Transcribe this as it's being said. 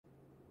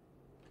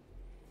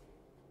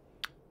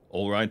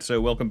Alright, so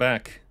welcome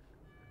back.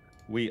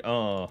 We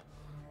are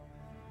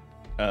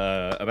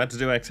about to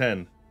do Act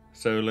 10,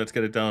 so let's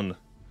get it done.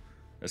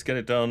 Let's get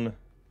it done,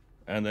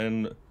 and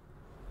then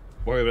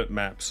worry about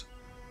maps.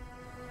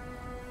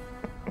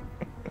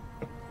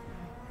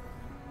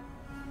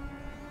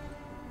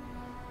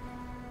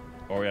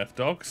 Oriath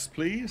docks,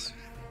 please.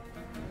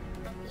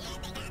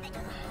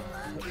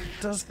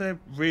 Does there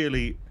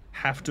really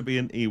have to be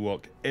an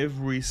Ewok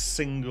every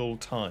single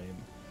time?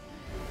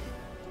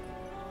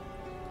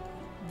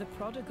 The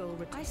prodigal.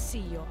 I see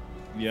your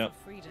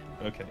freedom.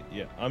 Okay.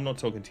 Yeah. I'm not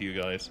talking to you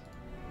guys.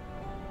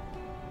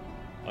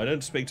 I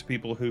don't speak to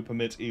people who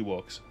permit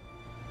Ewoks.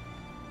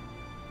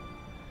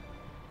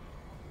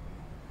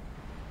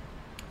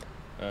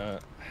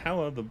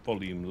 How are the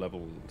volume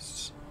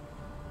levels?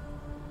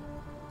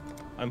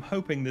 I'm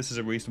hoping this is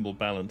a reasonable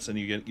balance, and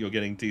you're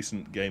getting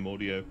decent game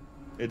audio.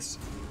 It's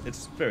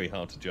very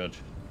hard to judge.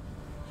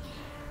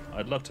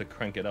 I'd love to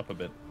crank it up a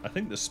bit. I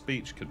think the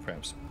speech could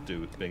perhaps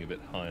do with being a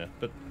bit higher,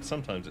 but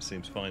sometimes it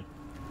seems fine.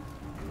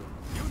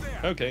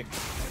 Okay.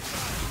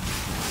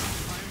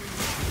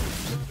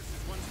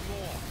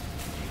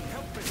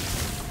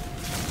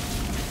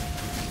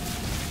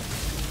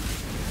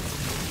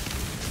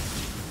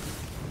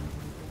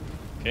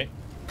 Okay.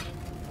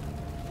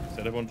 Is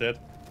that everyone dead?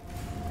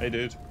 Hey,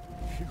 dude.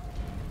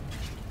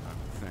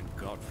 Thank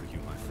God for you,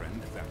 my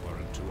friend. That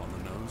weren't too on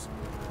the nose.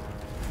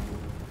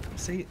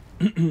 See,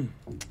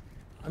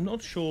 I'm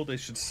not sure they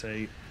should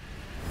say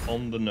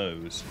on the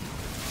nose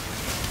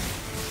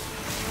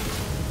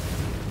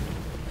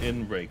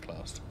in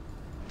Rayclast.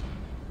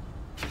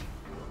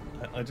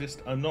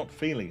 I'm not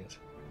feeling it.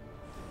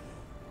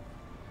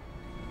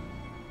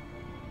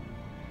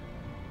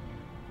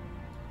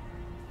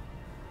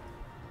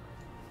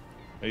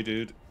 Hey,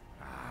 dude.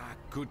 Ah,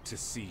 good to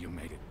see you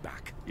made it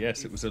back.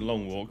 Yes, it was a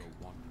long walk.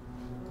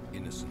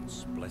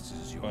 Innocence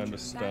blesses your Find the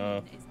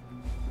star.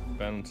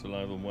 Balance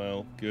alive and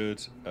well.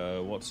 Good.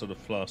 What sort of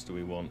flask do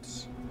we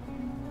want?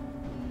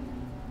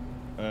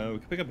 We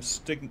could pick up a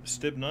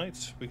Stib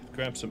Knight. We could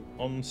grab some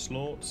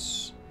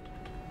Onslaughts.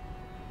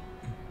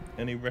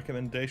 Any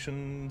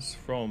recommendations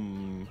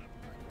from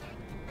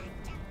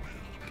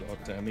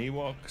goddamn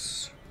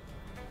Ewoks?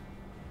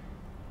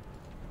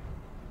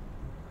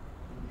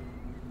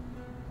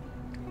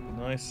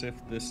 Nice if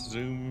this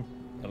zoom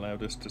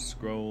allowed us to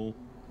scroll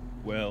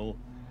well,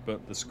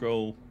 but the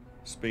scroll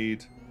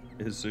speed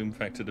is zoom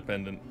factor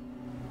dependent.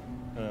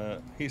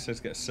 He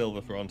says get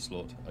silver for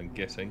Onslaught, I'm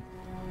guessing.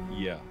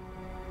 Yeah.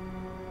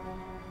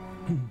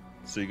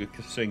 So you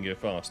could sing your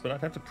fast, but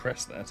I'd have to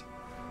press that.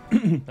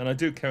 And I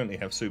do currently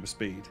have super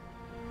speed.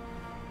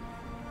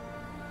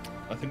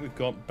 I think we've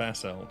got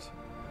Basalt.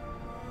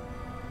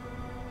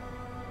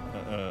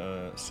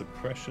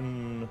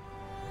 Suppression.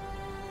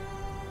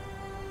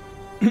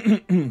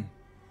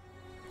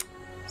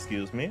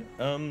 Excuse me.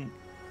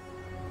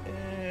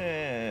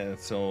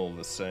 It's all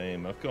the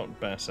same. I've got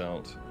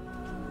Basalt.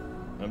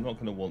 I'm not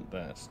going to want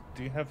that.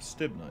 Do you have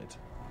Stib Knight?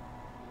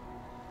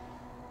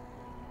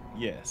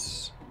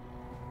 Yes.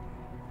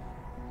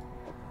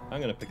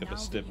 I'm going to pick up a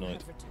Stib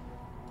Knight.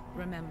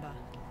 Remember,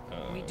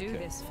 we do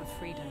this for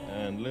freedom.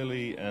 And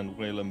Lily and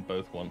Whalem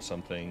both want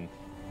something.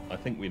 I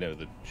think we know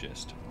the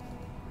gist.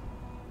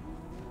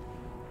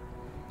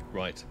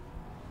 Right.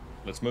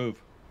 Let's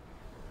move.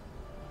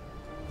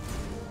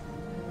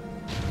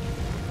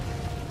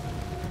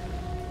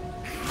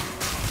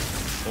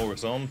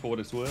 Aura's on for what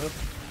it's worth.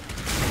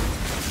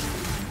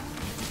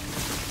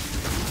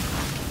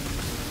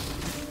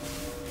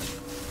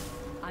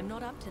 I'm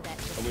not up to that.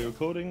 Are we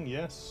recording?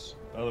 Yes.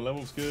 Are the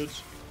levels good?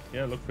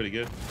 Yeah, look pretty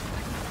good.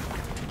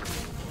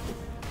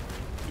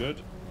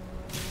 Good.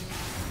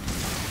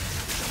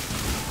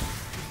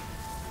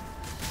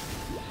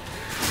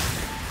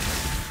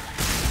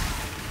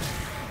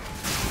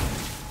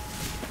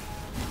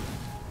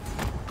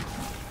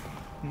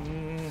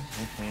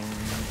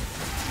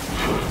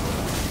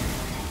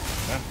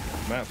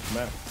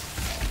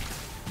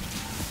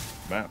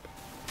 Map.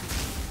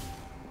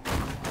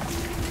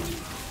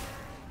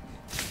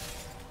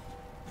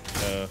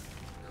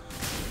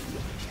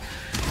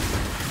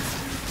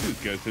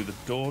 Go through the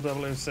door,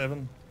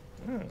 007.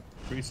 Oh,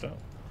 free stuff.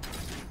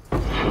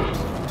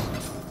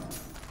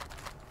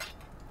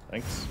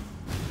 Thanks.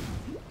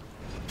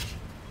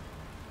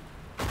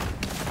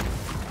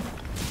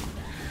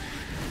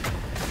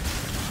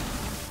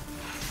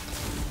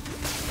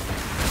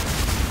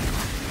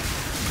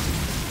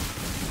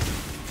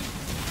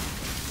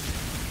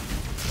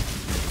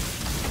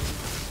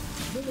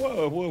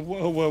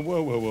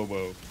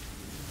 Whoa.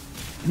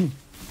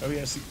 Oh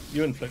yes,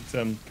 you inflict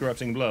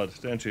corrupting blood,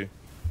 don't you?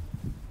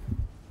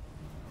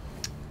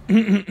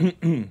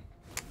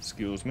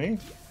 Excuse me.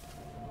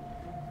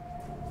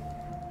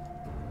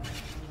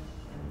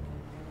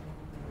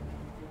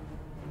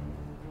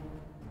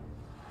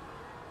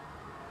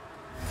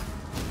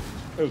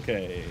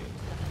 Okay.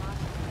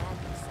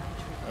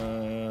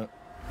 Are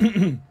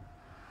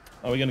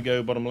we going to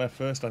go bottom left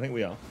first? I think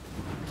we are.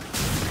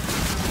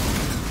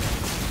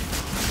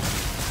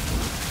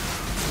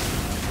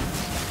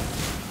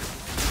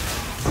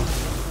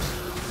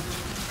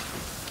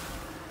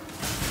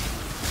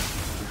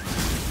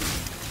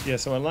 Yeah,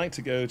 so I like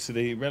to go to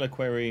the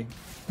reliquary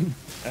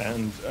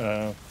and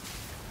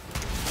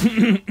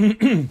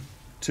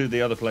to the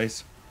other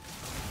place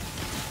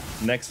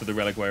next to the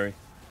reliquary.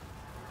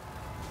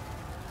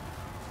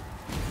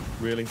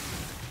 Really? To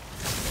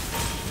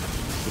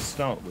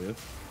start with.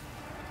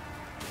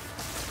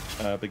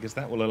 Because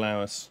that will allow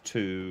us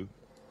to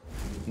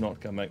not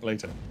come back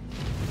later.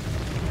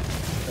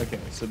 Okay,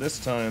 so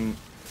this time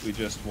we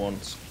just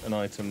want an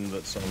item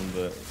that's on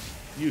the,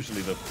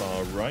 usually the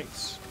far right.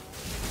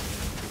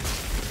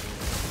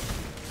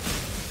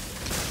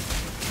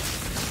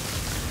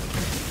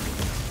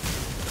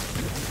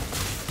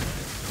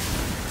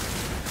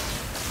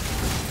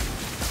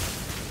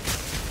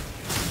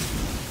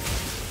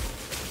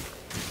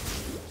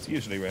 It's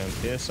usually around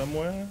here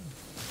somewhere.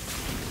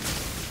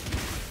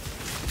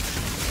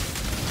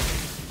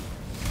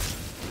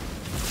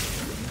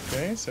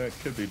 Okay, so it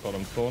could be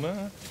bottom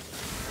corner.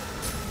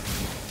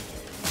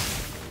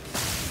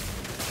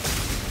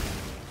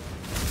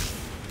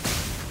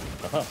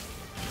 Aha.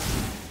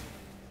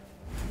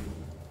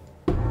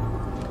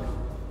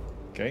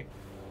 Okay.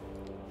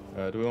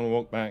 Do we want to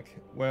walk back?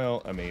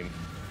 Well, I mean...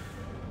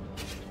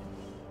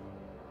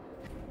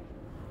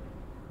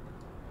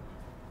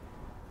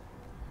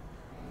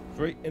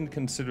 very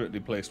inconsiderately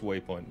placed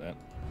waypoint, that.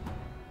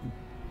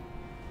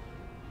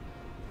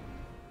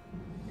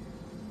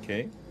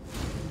 Okay.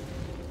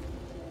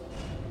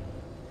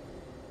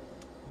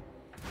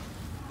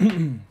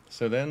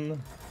 So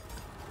then...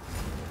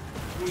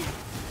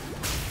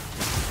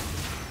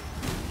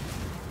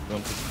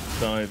 want to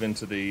dive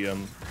into the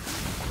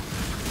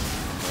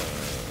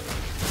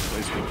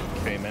place we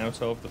came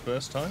out of the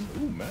first time.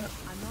 Ooh, map.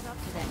 I'm not up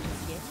to that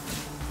just yet.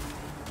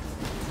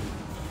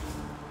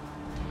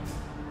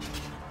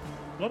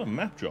 A lot of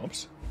map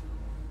drops.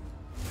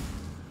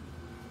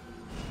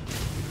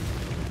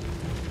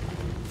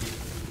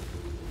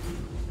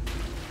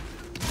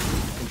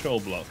 Control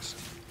blocks.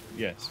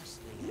 Yes.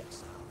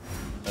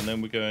 And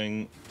then we're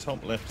going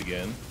top left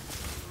again,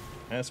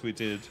 as we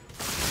did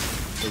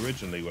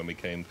originally when we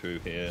came through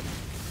here,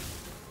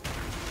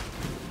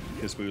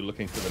 because we were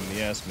looking for the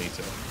miasm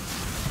meter.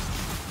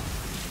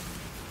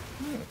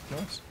 Oh,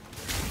 nice.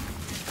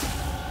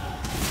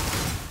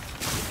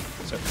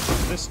 So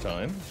this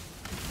time,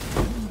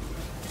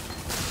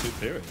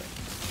 superior.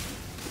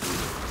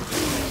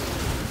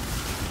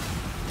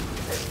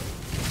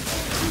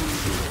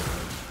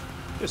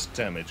 This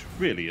damage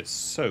really is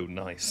so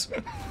nice.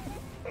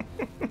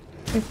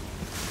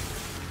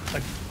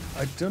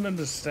 I don't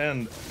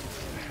understand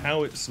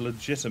how it's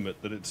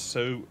legitimate that it's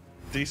so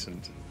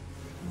decent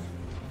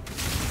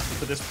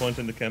at this point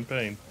in the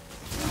campaign.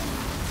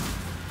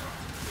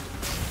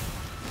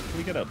 Can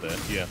we get up there?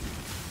 Yeah.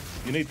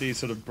 You need these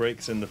sort of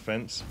breaks in the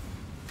fence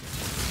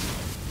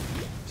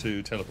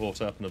to teleport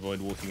up and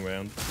avoid walking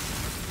around.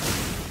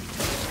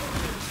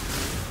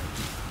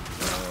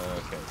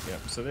 Okay, yeah,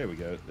 so there we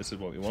go. This is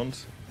what we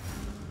want.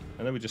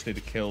 And then we just need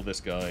to kill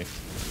this guy,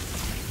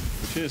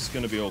 which is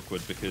going to be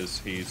awkward because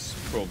he's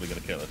probably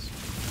going to kill us.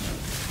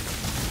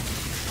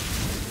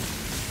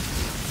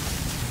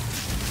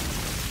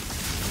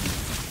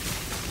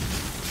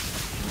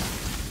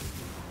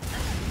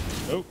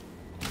 Oh.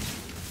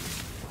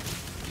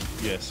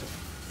 Yes.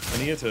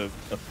 And here's a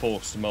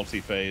forced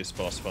multi-phase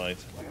boss fight.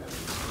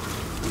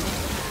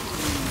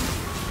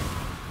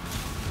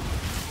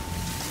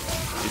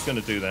 He's going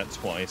to do that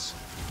twice.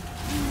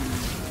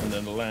 And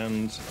then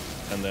land,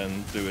 and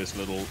then do his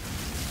little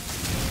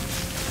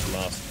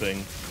last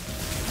thing.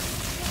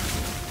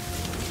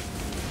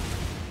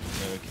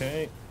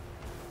 Okay.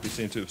 We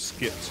seem to have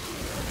skipped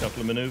a couple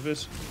of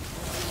maneuvers.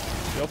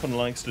 He often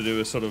likes to do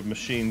a sort of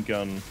machine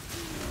gun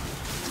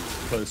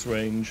close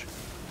range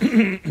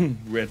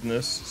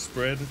redness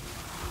spread.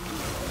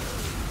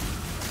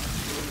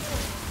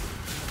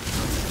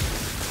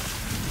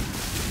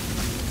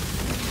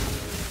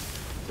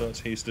 But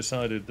he's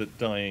decided that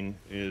dying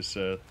is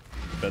the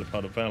better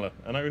part of valor,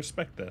 and I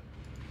respect that.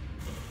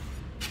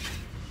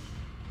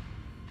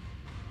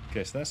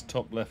 Okay, so that's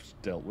top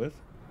left dealt with.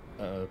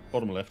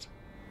 Bottom left.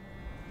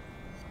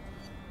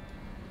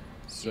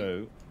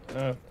 So,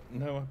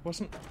 no, I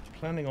wasn't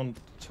planning on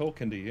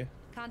talking to you.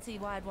 Can't see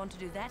why I'd want to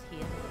do that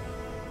here.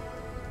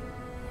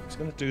 I was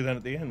going to do that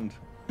at the end.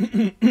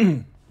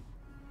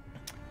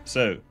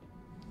 So,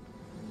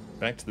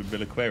 back to the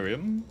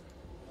reliquarium.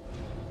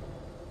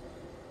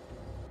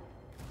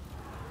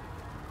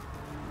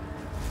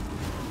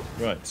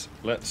 Right,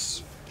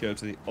 let's go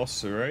to the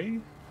ossuary.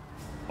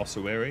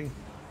 Ossuary?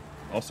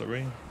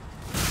 Ossuary?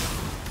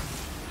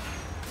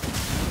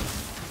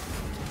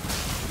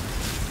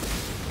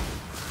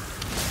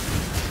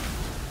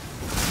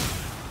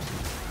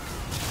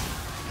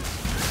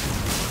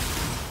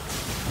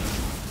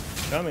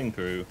 Coming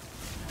through.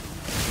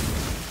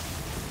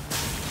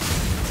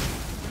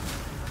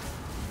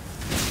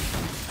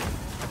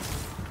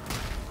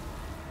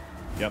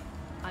 Yep.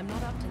 I'm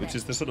not up to Which that.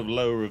 is the sort of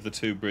lower of the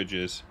two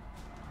bridges.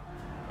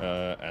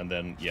 And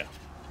then, yeah,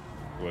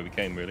 where we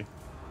came, really.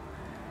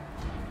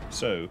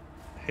 So,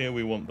 here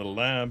we want the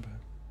lab,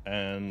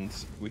 and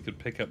we could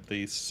pick up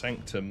the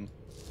Sanctum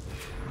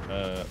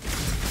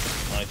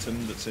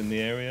item that's in the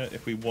area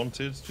if we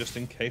wanted, just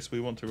in case we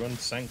want to run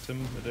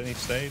Sanctum at any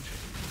stage.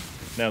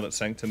 Now that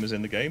Sanctum is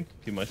in the game,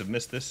 you might have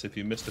missed this if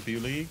you missed a few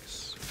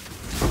leagues.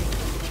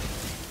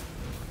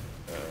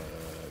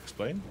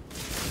 Explain?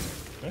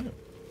 Oh.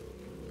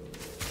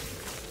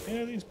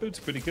 Yeah, these boots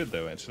are pretty good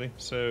though, actually.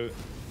 So,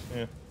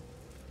 yeah.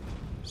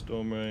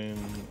 Storm Rain.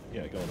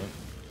 Yeah, go on then.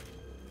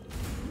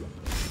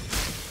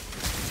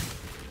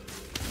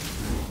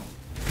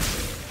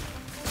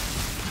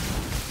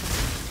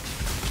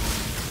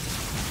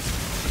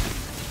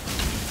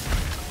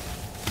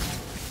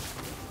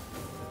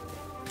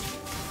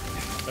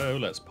 Oh,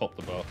 let's pop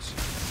the box.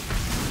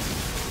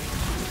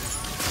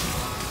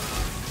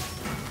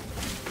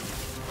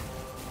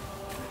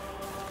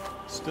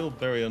 Still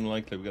very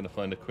unlikely we're going to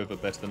find a quiver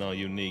better than our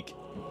unique.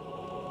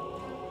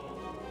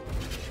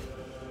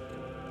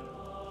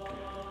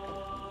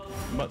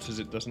 Much as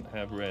it doesn't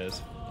have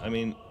rares. I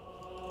mean,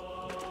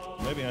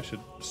 maybe I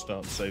should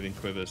start saving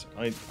quivers.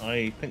 I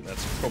think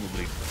that's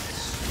probably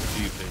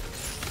stupid.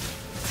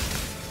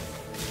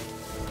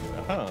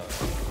 Aha,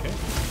 okay.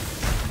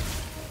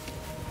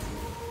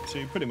 So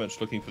you're pretty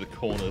much looking for the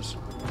corners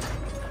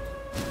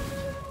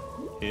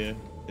here.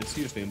 It's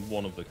usually in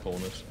one of the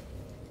corners.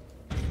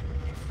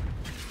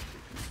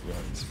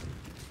 Right.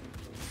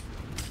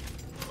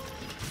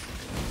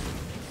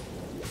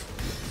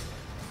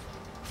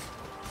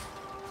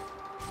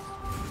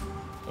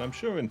 I'm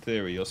sure in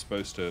theory you're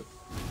supposed to,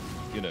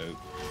 you know,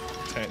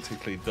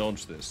 tactically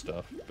dodge this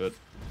stuff, but...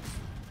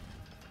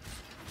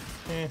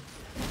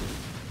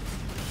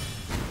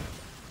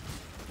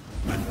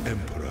 An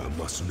emperor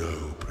must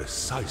know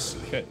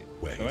precisely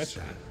where he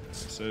stands.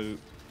 So,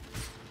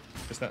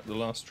 is that the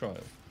last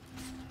trial?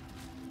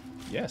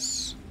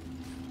 Yes.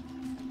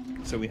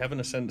 So we have an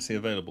ascendancy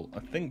available. I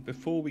think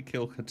before we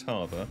kill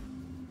Katava,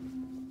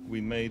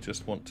 we may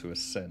just want to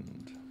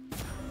ascend.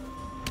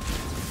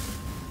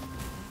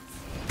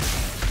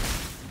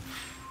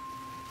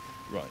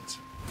 Right.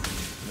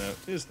 Now,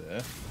 is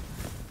there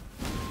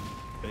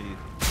a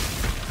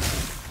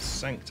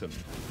Sanctum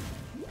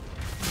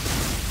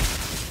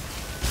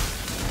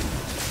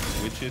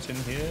widget in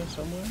here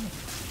somewhere?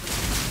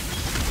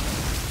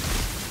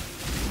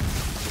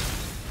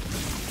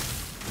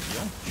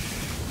 Yeah.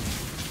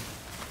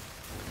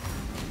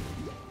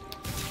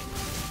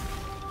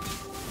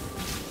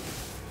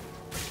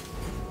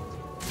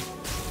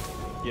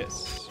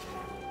 Yes.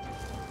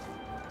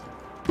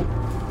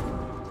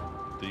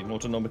 The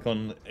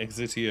Mortonomicon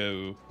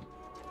Exitio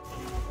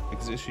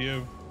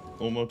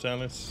or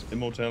Mortalis,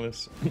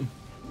 Immortalis,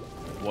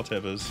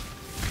 whatevers.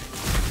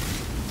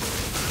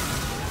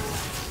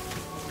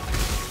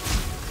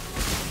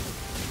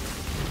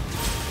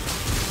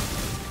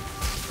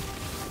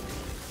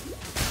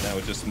 Now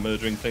we're just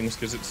murdering things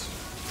because it's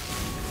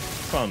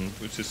fun,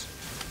 which is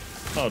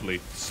hardly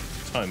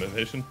time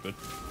efficient, but...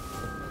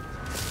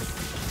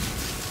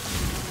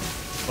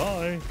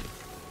 Bye!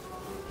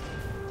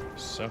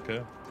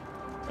 Sucker.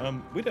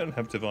 We don't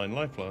have divine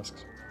life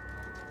flasks.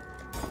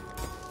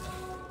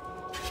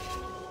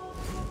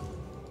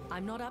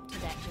 I'm not up to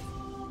that.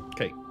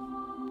 Okay.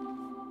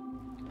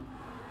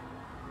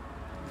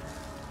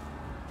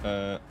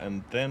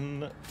 And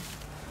then...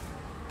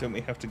 Don't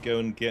we have to go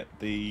and get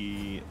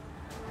the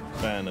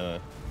banner?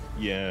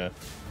 Yeah.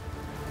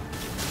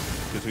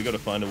 Because we've got to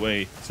find a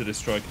way to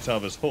destroy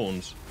Katava's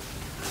horns.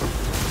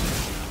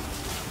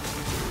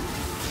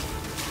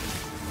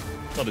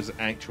 Not his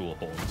actual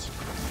horns.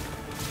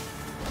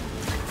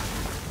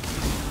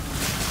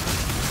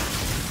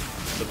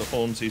 But the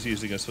horns he's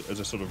using as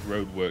a sort of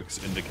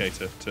roadworks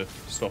indicator to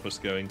stop us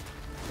going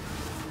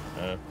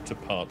to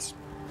parts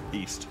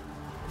east.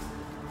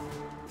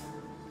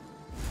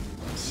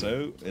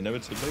 So,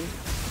 inevitably,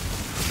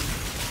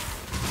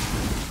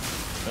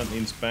 that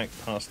means back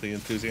past the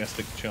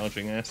enthusiastic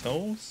charging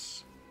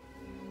assholes.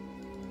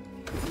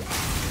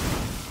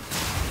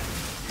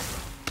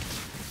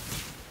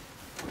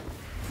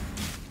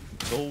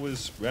 It's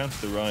always round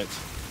to the right.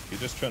 You're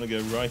just trying to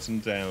go right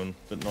and down,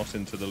 but not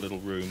into the little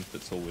room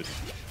that's always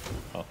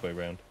halfway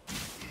round.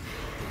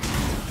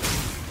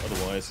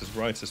 Otherwise, as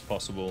right as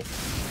possible,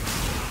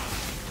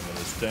 and then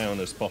as down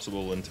as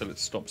possible until it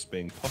stops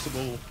being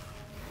possible,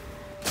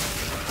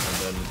 and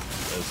then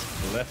as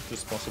left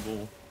as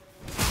possible,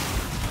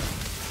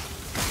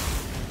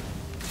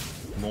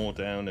 more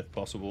down if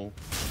possible,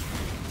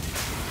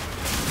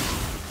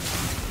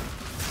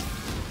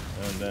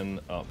 and then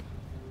up.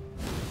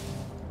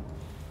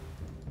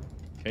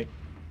 Okay.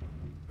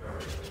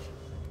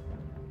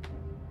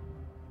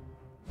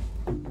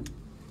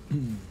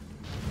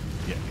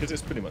 Yeah, because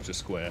it's pretty much a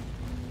square.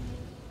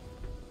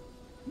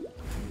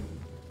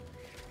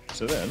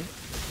 So then,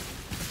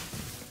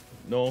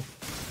 north,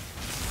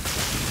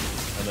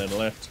 and then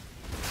left,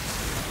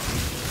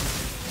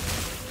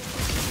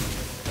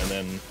 and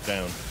then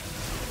down.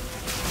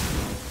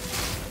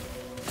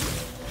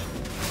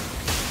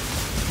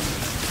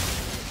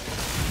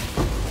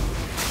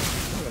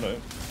 Oh, no.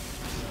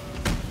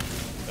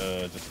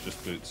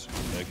 just boots.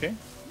 Okay.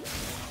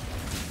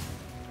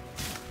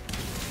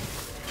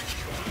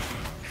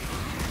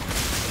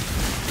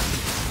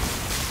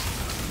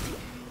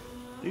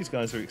 These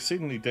guys are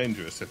exceedingly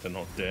dangerous if they're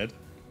not dead.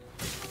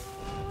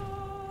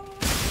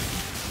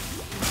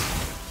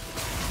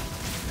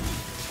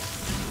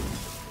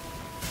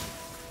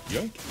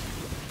 Yoink.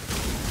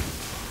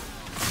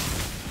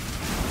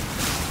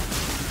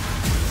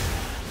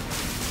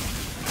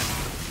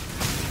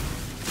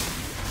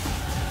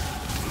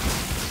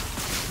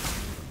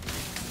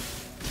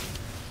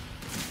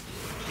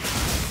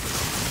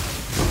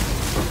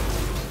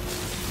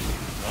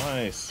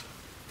 Nice.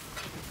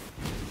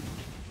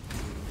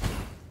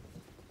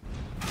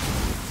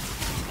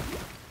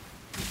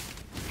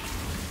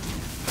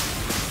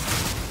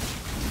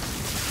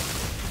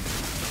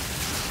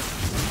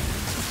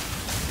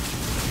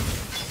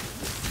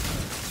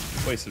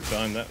 Waste of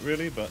time, that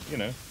really, but you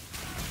know.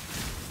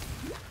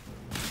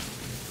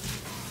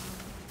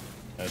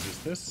 As is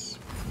this.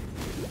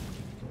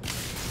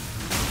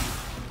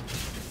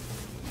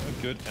 Oh,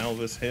 good.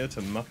 Alva's here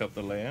to muck up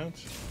the layout.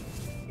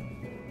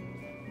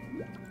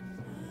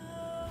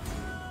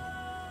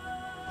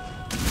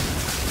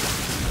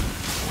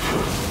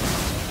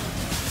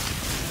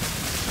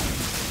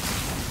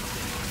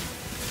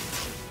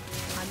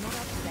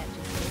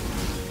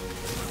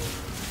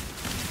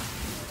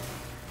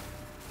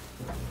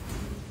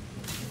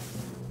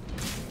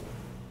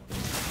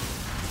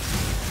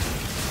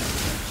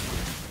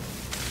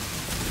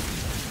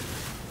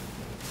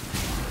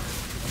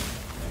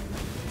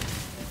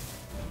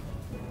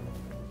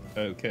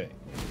 Okay.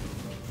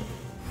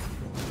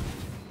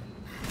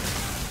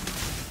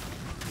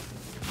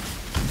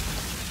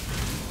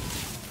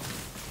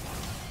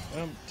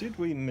 Did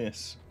we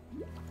miss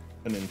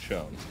an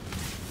enchant?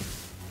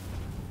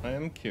 I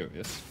am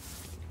curious.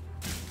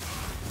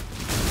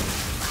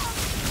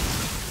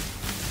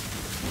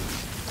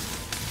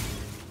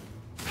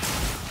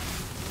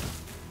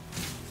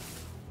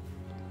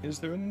 Is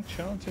there an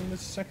enchant in this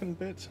second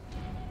bit?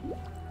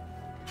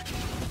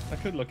 I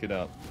could look it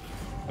up.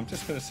 I'm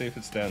just going to see if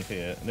it's down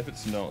here, and if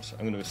it's not,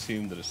 I'm going to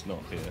assume that it's not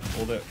here.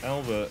 Although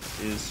Alva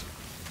is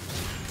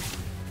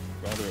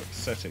rather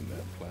upsetting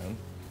that plan.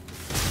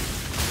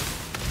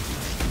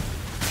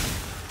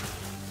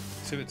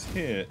 So if it's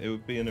here, it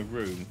would be in a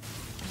room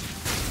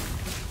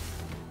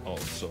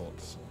of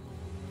sorts.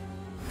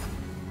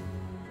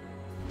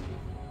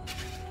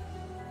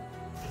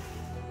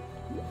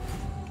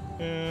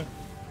 Yeah.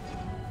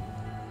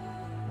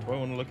 Do I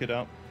want to look it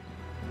up?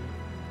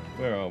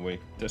 Where are we?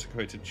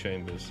 Desecrated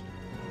chambers.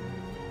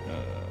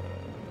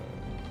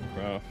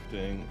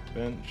 Crafting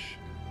bench.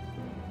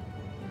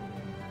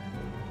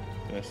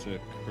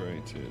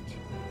 Desecrated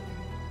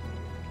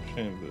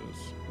chambers.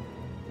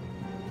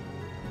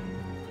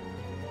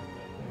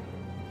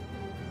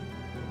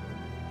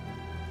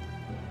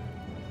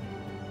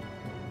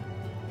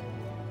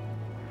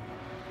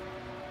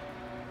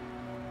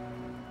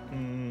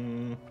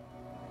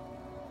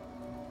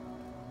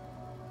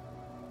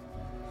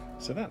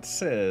 So that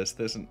says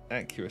there's an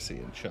accuracy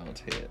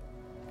enchant here.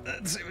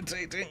 That's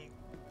irritating.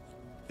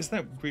 Is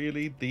that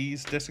really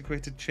these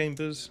desecrated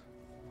chambers?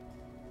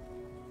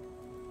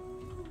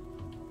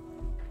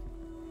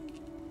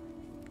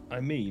 I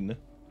mean,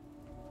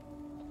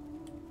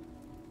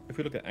 if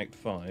we look at Act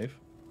 5,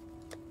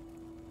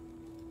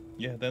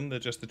 yeah, then they're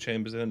just the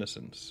Chambers of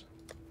Innocence.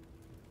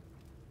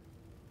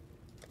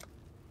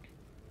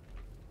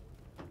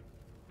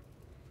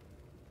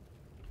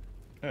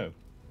 Oh,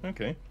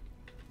 okay.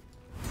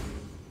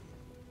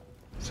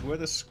 So where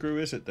the screw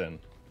is it then?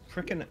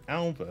 Frickin'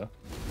 Alva.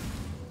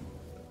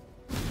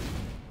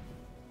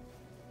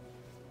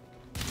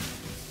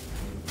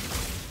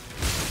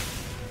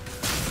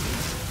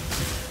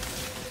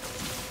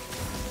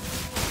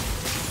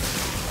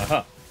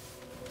 Aha.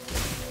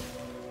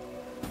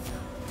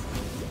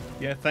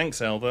 Yeah,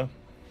 thanks, Alva.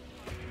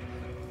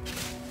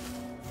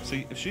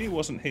 See, if she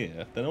wasn't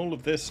here, then all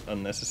of this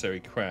unnecessary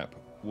crap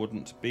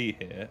wouldn't be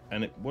here,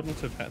 and it wouldn't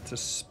have had to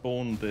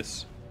spawn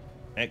this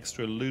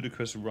extra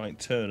ludicrous right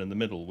turn in the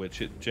middle,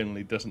 which it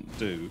generally doesn't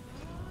do.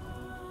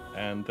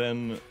 And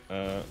then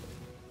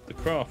the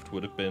craft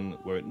would have been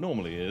where it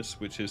normally is,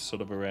 which is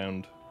sort of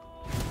around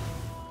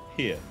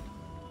here.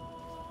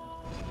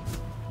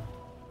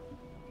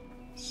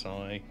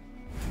 Sigh.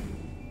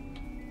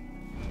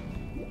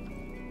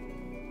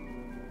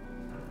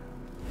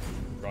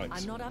 Right.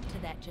 I'm not up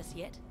to that just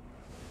yet.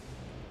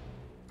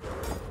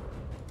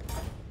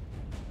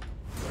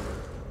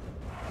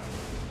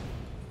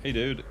 Hey,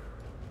 dude.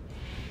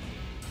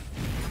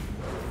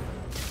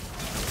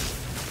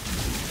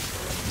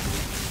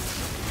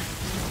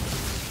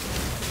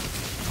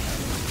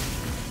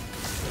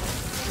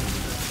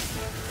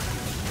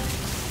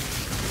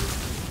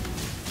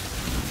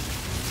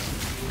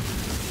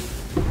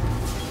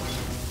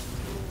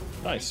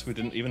 Nice, we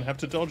didn't even have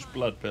to dodge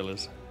blood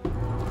pillars.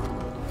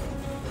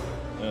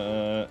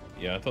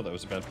 Yeah, I thought that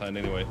was a bad plan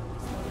anyway.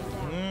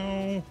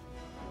 No.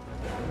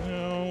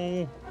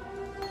 No.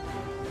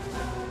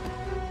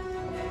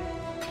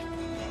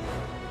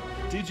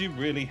 Did you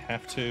really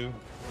have to?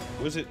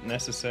 Was it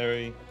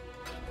necessary?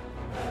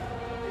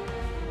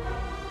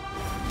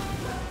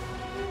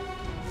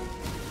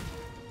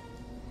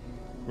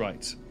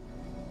 Right.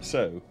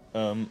 So,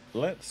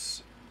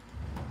 let's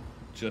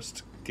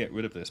just get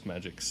rid of this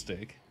magic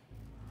stick.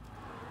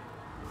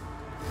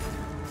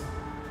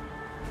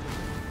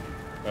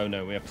 Oh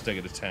no, we have to take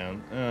it to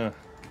town.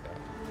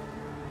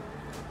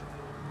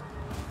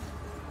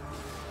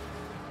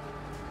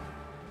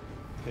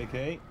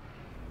 Okay.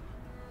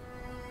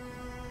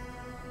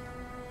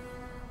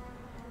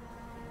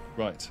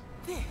 Right.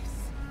 This?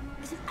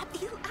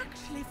 You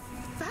actually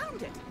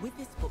found it with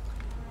this book?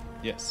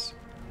 Yes.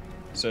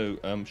 So,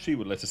 she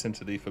would let us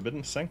into the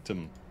Forbidden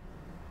Sanctum,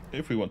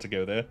 if we want to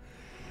go there.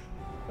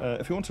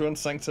 If you want to run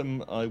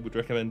Sanctum, I would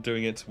recommend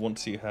doing it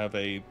once you have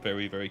a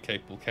very, very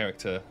capable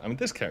character. I mean,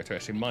 this character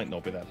actually might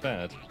not be that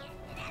bad.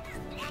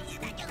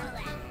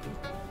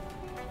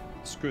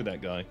 Screw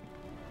that guy.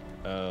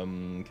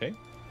 Okay.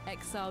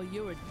 Exile,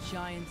 you're a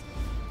giant.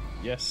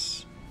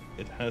 Yes,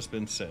 it has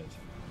been said.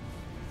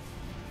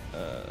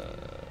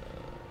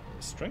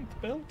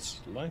 Strength belt?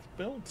 Life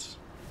belt?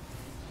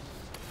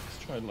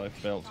 Let's try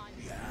life belt.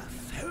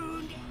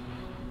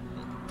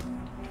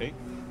 Okay.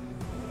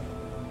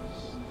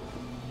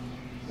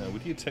 Now,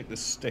 would you take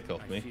this stick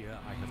off me? I fear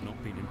I have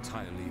not been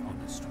entirely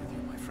honest with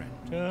you, my friend.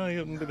 You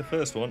wouldn't be the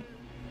first one.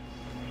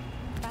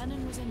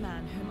 Bannon was a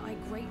man whom I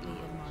greatly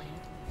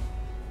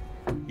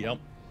admired. Yep.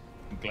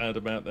 I'm glad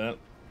about that.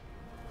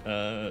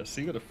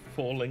 So you got a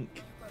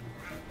 4-link.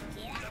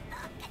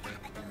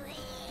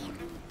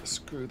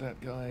 Screw that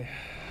guy.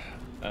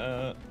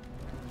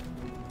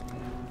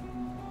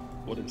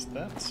 What is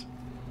that?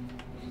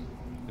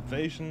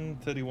 Evasion,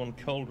 31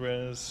 cold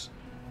res.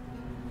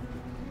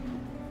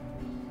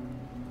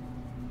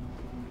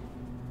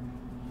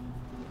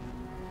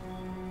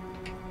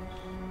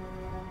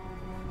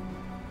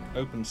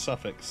 Open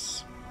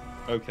suffix.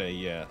 Okay,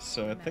 yeah,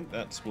 so I think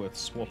that's worth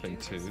swapping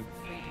to.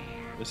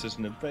 This is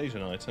an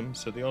evasion item,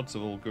 so the odds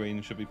of all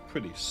green should be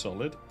pretty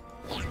solid.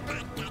 I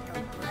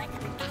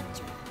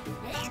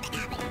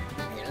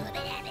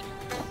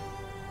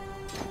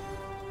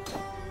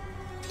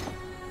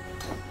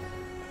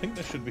think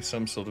there should be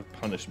some sort of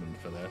punishment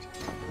for that.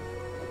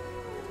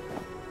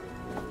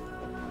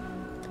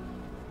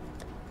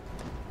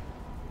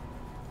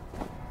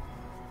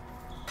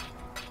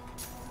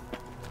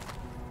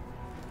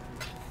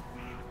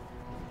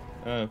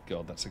 Oh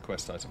god, that's a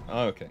quest item.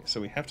 Oh, okay, so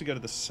we have to go to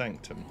the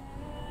Sanctum.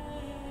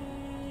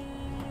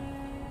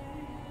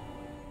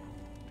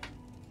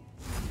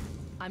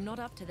 I'm not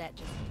up to that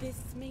just.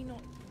 This may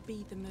not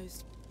be the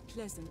most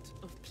pleasant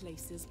of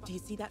places. Do you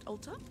see that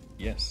altar?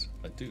 Yes,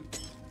 I do.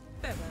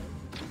 Farewell.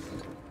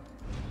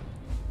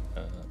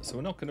 So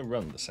we're not going to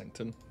run the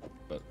Sanctum,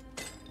 but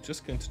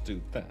just going to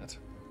do that.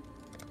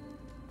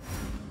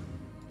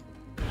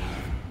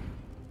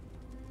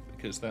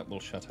 Because that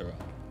will shut her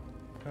up.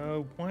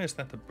 Oh, why is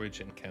that the bridge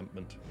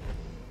encampment?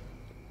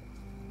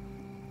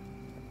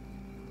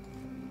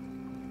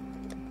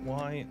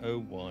 Why, oh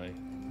why?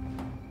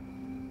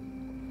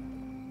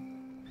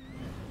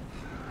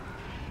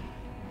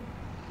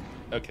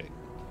 Okay,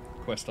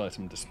 quest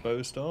item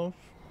disposed of.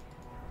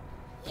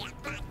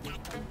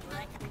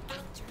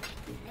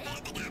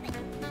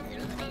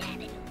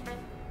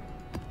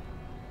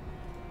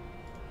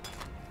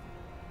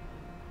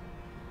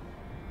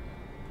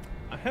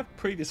 I have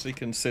previously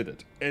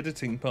considered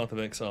editing Path of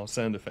Exile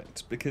sound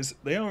effects because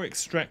they are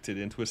extracted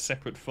into a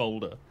separate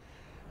folder,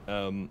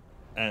 and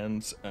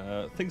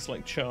things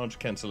like charge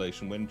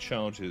cancellation when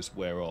charges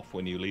wear off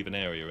when you leave an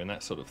area and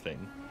that sort of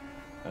thing.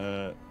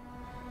 There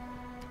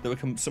were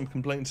some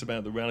complaints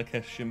about the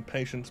Ralikesh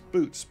patient's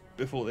boots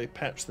before they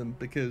patched them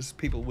because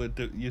people were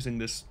using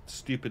this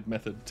stupid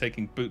method,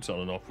 taking boots on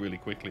and off really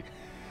quickly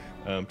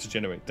to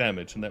generate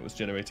damage, and that was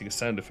generating a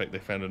sound effect they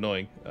found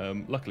annoying.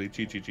 Luckily,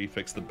 GGG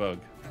fixed the bug.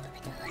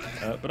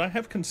 But I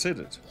have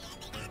considered,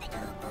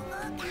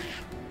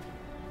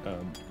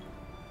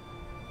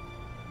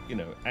 you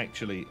know,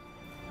 actually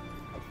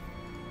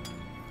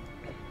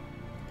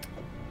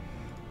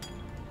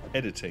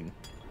editing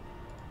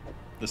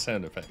the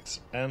sound effects,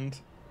 and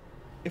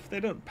if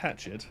they don't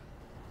patch it,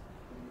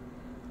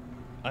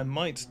 I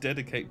might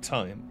dedicate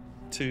time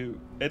to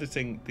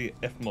editing the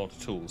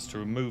Fmod tools to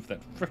remove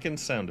that frickin'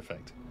 sound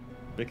effect,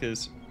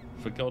 because,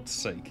 for God's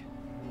sake.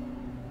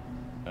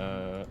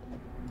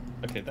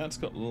 Okay, that's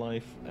got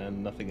life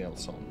and nothing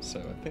else on, so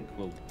I think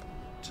we'll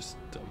just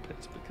dump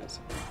it because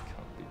I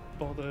can't be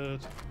bothered.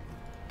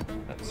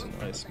 That's a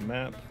nice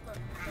map.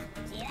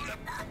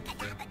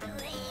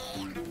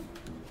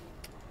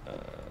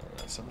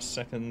 That's our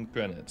second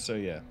granite, so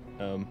yeah.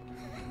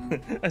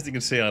 As you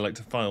can see, I like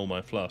to file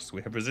my flasks.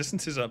 We have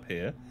resistances up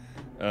here.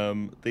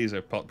 These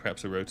are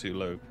perhaps a row too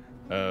low,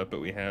 but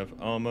we have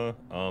armor,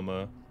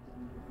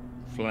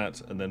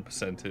 flat, and then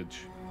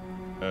percentage,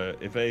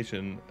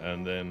 evasion,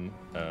 and then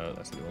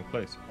that's in the wrong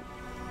place.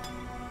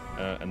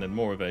 And then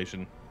more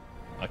evasion.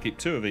 I keep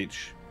 2 of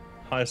each.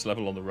 Highest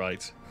level on the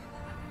right.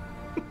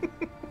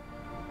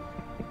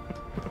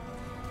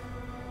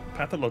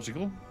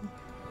 Pathological.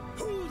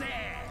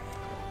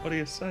 What are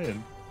you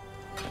saying?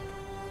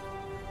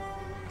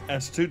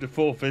 Adds 2 to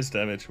 4 fizz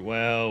damage.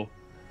 Wow.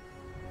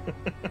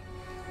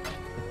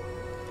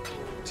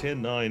 Tier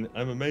 9.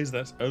 I'm amazed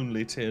that's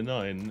only tier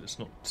 9. It's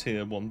not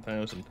tier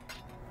 1000.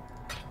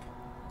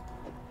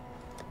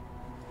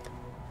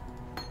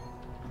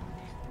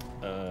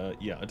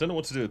 Yeah, I don't know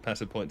what to do with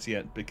passive points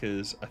yet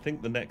because I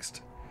think the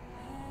next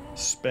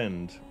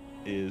spend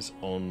is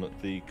on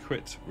the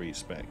crit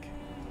respec.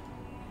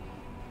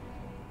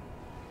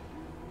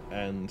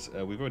 And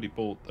we've already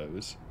bought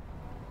those.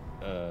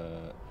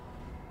 I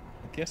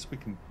guess we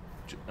can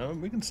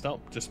start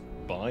just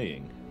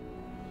buying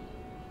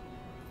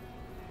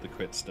the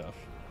crit stuff.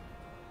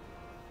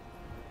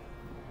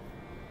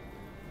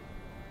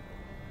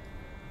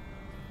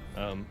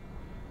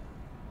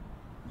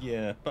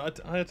 Yeah, but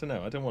I don't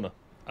know. I don't want to.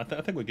 I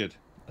think we're good.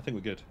 I think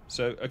we're good.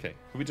 So, okay.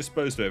 Have we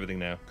disposed of everything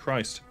now?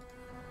 Christ.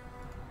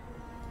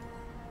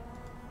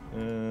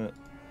 Right,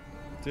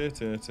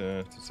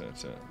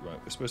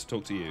 we're supposed to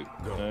talk to you.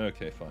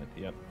 Okay, fine.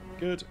 Yep.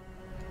 Good.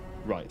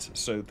 Right,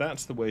 so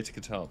that's the way to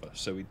Catawba.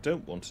 So we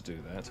don't want to do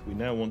that. We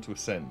now want to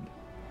ascend.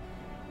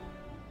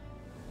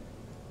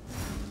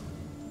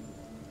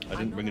 I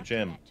didn't bring a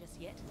gem.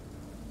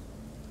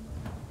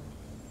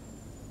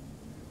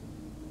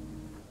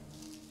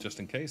 Just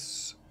in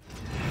case.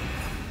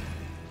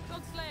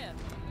 Godslayer.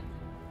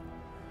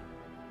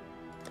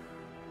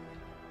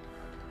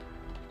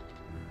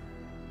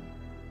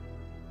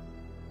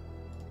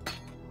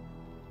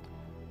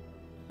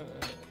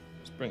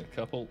 Let's bring a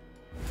couple.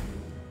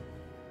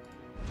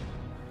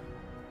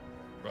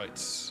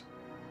 Right.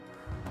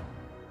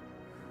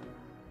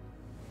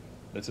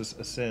 Let us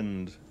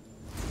ascend.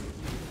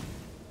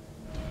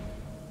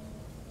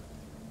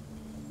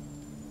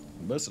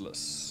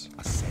 Merciless.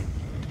 Ascend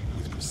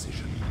with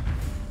precision.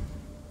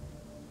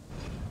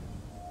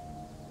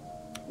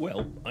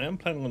 Well, I am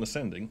planning on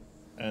ascending,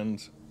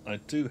 and I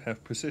do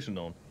have precision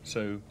on,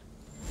 so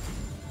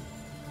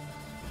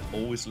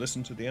always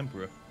listen to the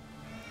Emperor.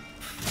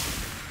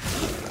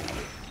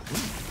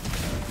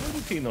 Why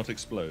did he not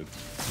explode?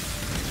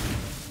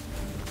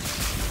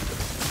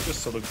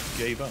 Just sort of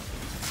gave up.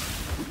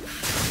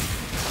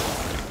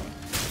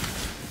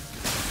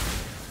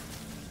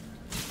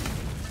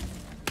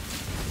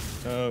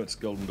 Oh, it's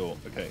Golden Door.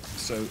 Okay,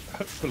 so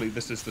hopefully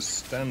this is the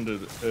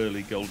standard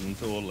early Golden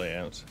Door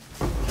layout.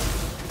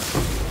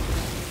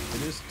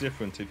 It is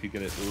different if you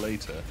get it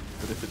later,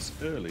 but if it's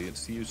early,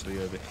 it's usually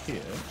over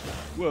here.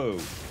 Whoa!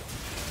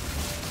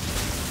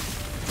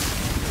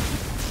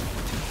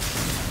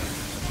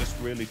 I just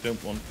really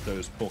don't want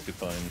those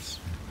porcupines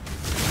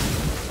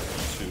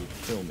to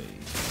kill me.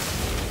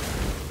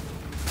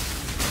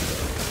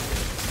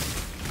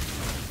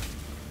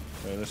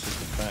 So this is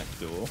the back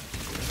door.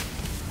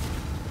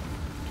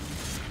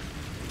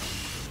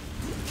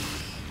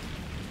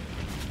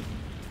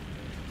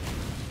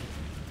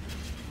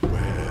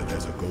 Where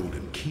there's a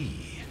golden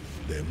key,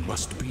 there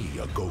must be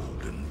a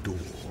golden door.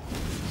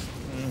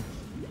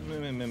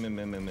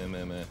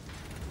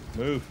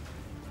 Move.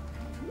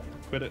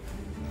 Quit it.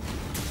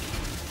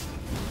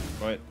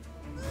 Right.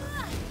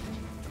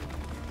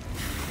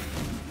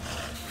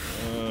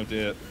 Oh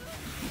dear.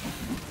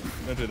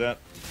 Don't do that.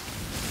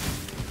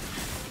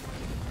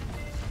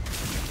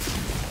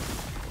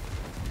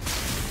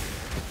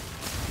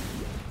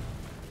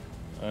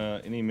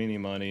 Any, meeny,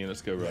 miny,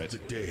 let's go right. The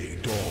day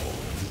dawn,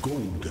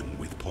 golden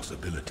with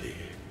possibility.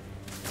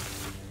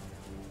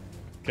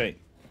 Okay.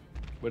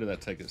 Where did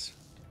that take us?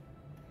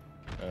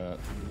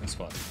 That's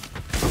fine.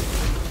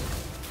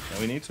 Now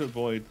we need to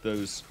avoid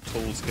those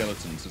tall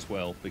skeletons as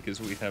well, because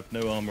we have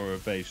no armor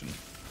evasion.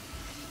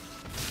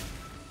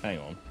 Hang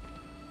on.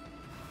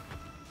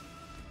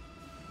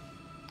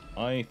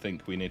 I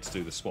think we need to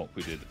do the swap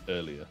we did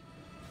earlier.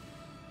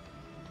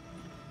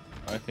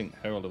 I think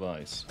Herald of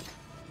Ice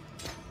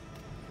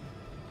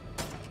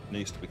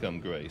needs to become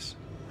Grace.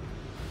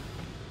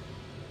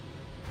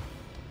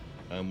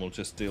 And we'll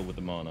just deal with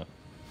the mana.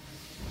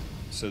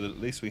 So that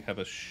at least we have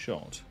a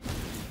shot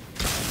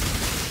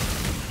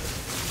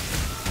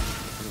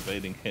of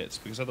evading hits,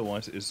 because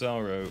otherwise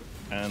Izaro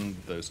and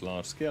those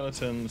large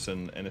skeletons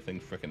and anything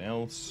frickin'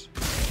 else,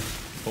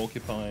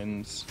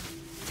 porcupines.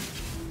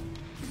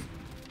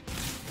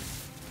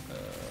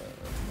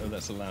 Oh,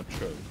 that's a loud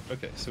trove.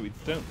 Okay, so we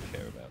don't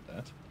care about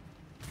that.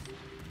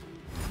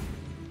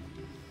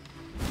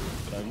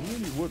 But I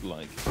really would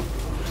like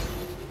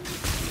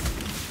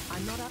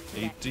I'm not up to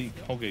a that.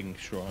 decogging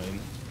shrine.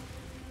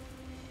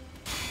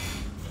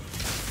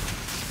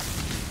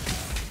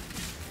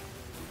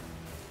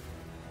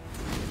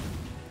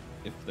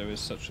 If there is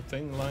such a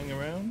thing lying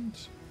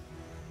around.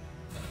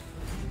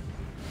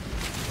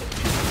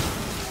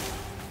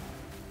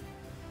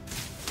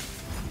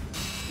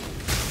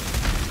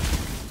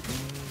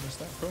 Is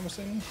that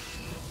promising?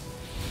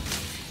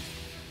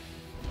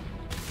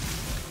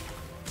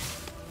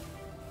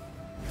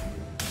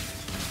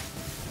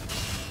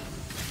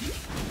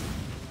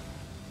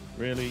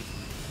 Really?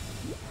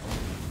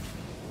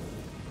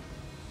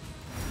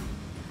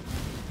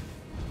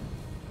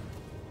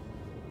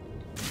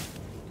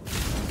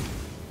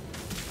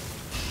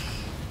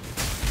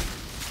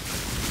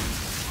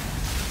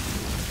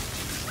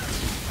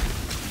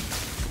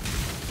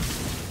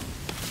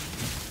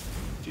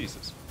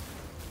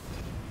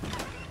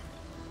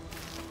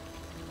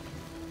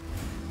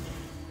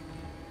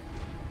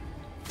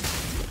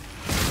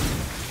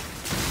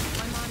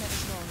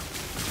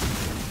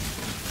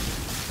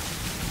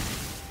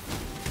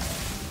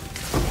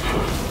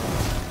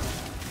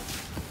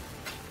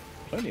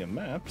 plenty of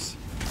maps.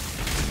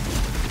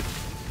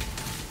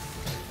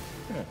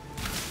 Yeah.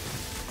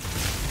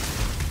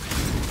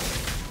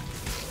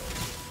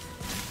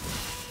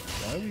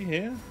 Why are we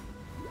here?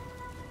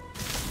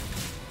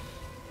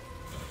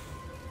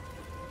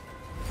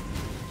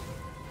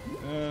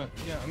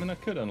 Yeah, I mean, I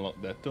could unlock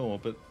that door,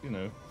 but, you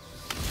know,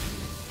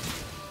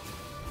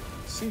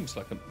 it seems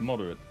like a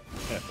moderate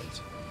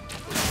effort.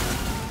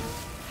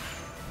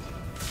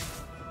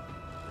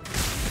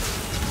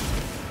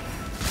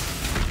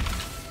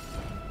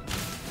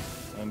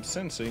 I'm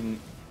sensing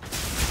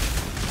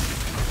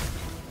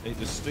a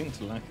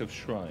distinct lack of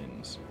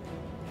shrines.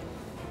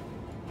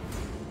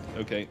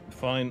 Okay,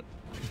 fine.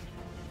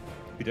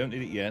 We don't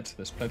need it yet.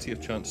 There's plenty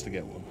of chance to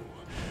get one.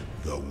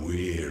 The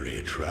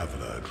weary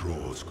traveler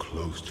draws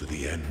close to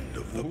the end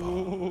of the path.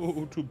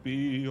 Oh, to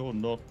be or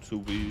not to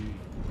be.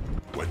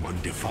 When one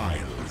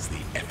defiles the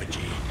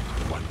effigy,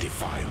 one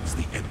defiles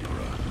the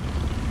Emperor.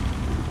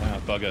 Ah,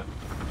 bugger.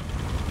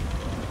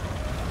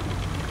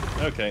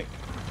 Okay.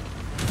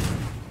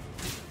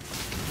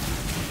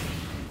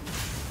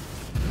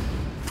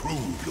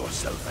 Prove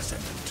yourself,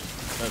 Ascendant.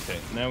 Okay,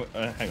 now,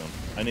 hang on.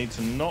 I need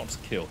to not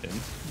kill him.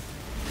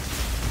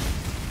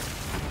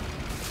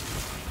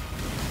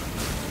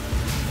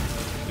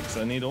 Because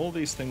I need all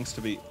these things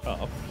to be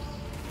up.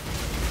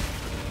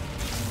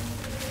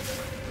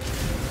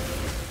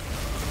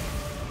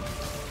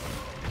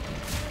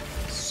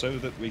 So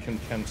that we can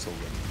cancel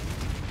them.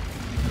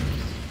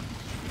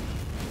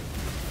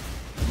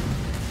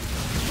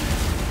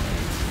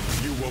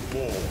 You were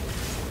born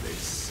for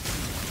this.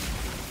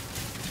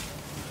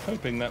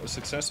 Hoping that was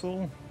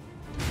successful.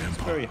 It's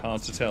very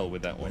hard to tell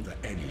with that one.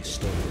 Any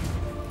storm.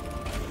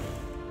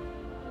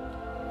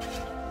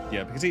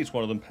 Yeah, because each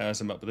one of them pairs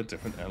them up with a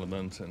different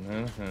element.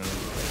 And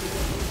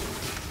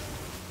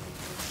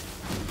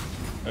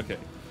okay.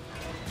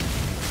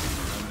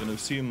 I'm going to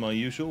assume my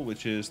usual,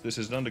 which is this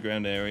is an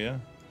underground area.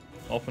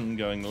 Often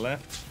going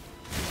left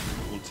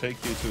will take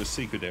you to a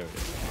secret area.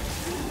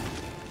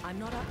 I'm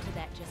not up to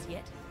that just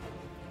yet.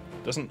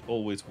 Doesn't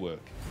always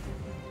work.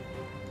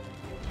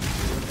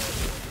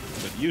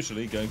 But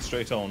usually going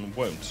straight on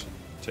won't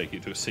take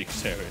you to a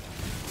secret area.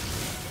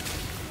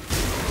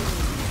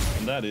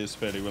 And that is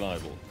fairly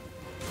reliable.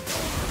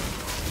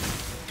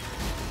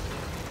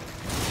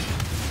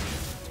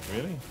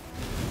 Really?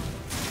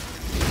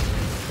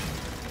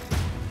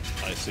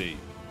 I see.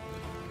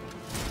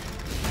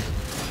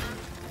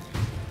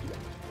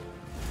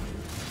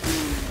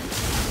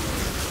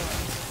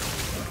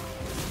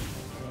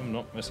 I'm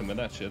not messing with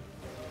that shit.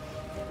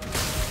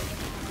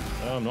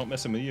 Oh, I'm not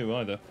messing with you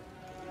either.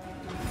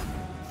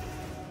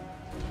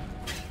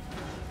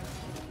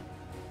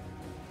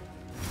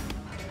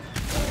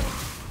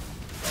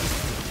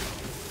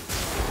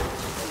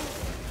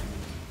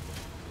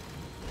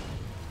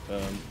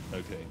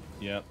 Okay,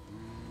 yeah.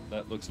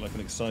 That looks like an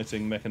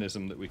exciting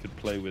mechanism that we could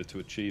play with to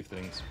achieve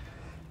things.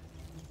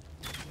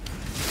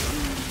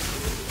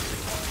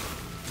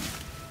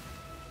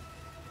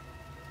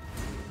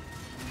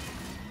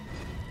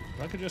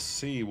 If I could just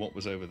see what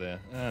was over there.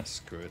 Ah,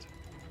 screw it.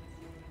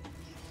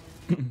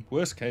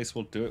 Worst case,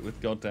 we'll do it with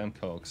goddamn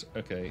cogs.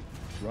 Okay,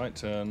 right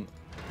turn.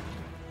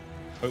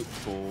 Hope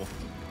for...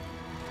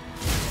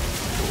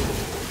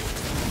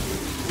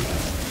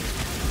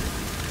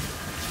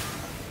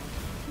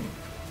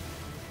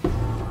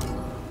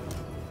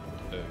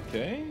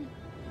 Okay.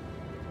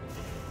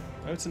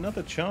 Oh, it's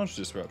another charge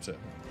disruptor.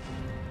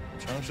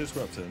 Charge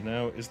disruptor.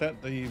 Now, is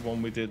that the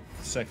one we did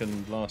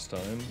second last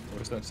time,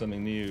 or is that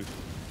something new?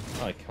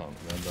 I can't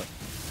remember.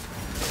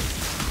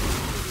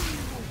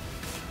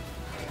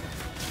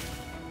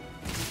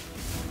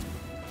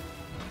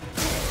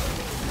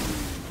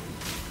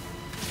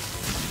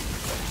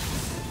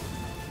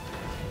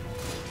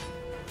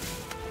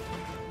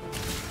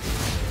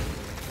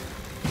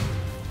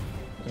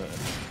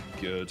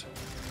 Good.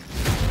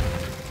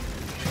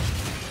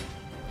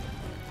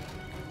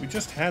 We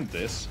just had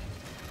this.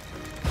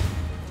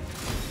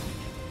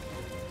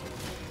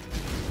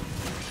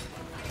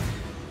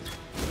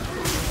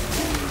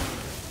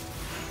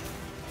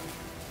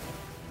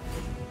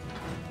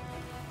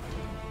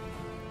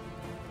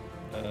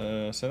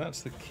 So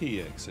that's the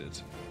key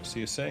exit. So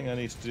you're saying I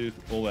need to do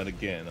all that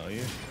again, are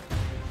you?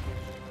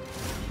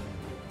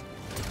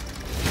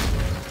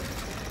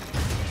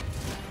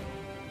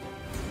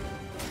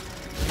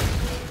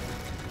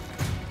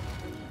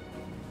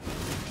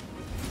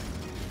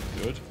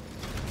 Good.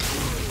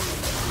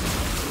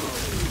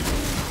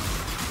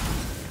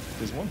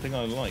 There's one thing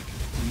I like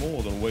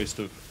more than a waste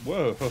of...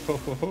 Whoa!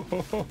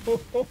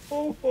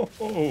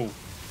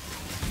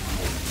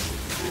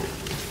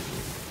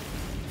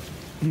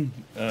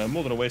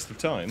 More than a waste of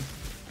time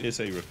is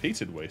a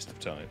repeated waste of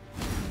time.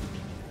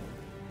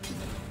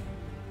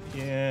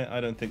 Yeah, I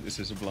don't think this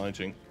is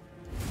obliging.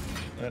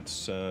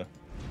 Let's go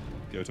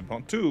to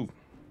part 2.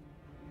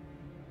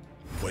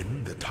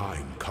 When the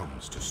time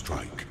comes to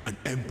strike, an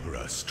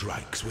emperor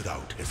strikes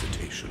without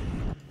hesitation.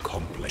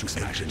 Complex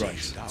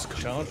agitations. Right.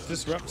 Charge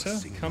disruptor,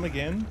 come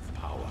again.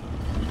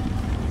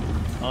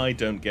 I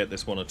don't get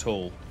this one at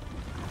all.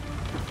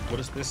 What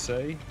does this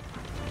say?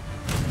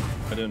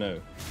 I don't know.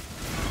 I'm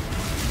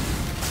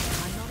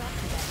not up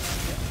to that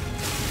just yet.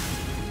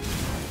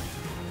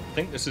 I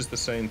think this is the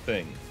same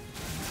thing.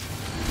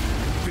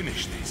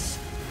 Finish this.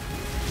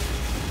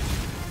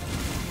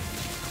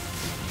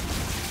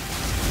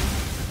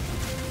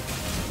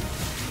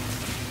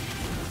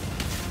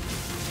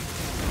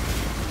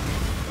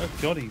 Oh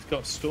god, he's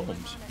got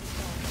storms.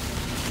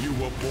 You were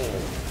born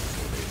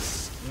for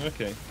this.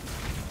 Okay.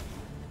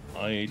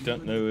 I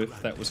don't know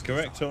if that was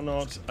correct or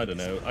not. I don't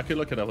know. I could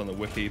look it up on the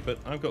wiki, but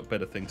I've got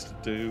better things to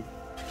do.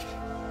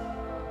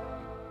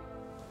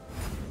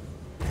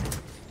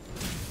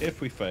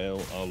 If we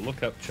fail, I'll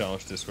look up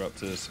charge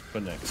disruptors for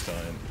next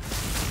time.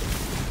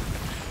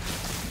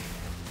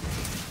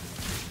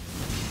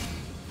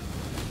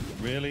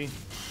 Really?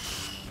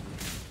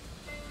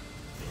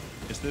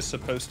 Is this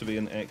supposed to be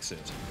an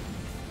exit?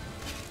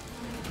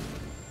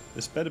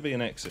 This better be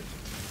an exit.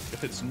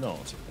 If it's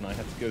not, and I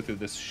have to go through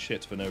this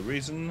shit for no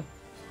reason...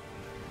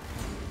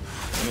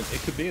 I mean,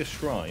 it could be a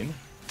shrine.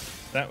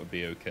 That would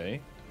be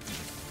okay.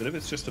 But if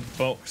it's just a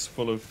box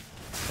full of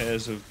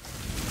pairs of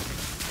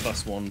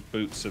 +1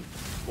 boots of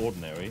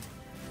ordinary...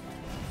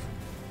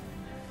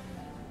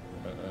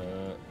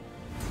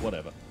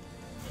 whatever.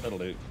 That'll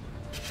do.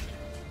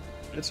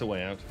 It's a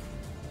way out.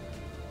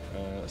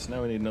 So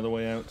now we need another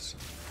way out.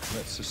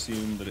 Let's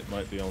assume that it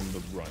might be on the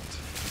right.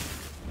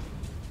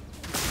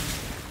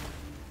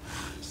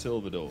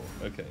 Silver door.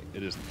 Okay,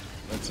 it isn't.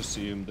 Let's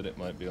assume that it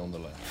might be on the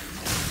left.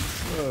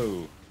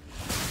 Whoa!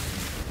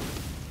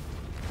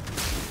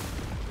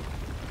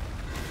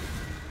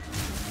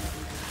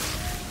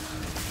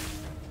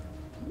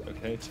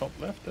 Okay, top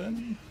left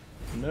then?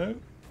 No?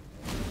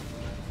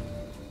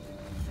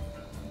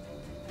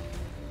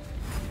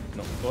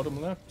 Not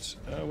bottom left?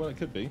 Well, it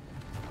could be.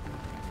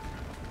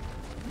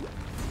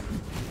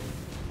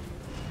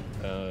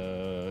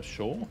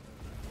 Sure.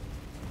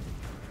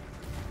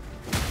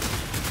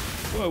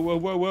 Whoa, whoa,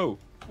 whoa, whoa!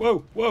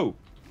 Whoa, whoa!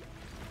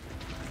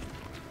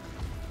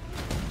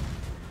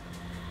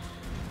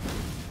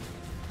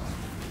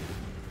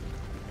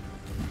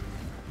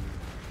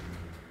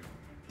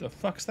 The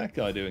fuck's that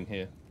guy doing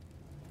here?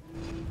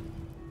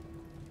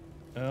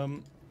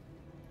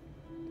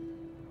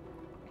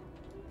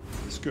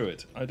 Screw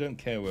it. I don't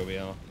care where we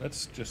are.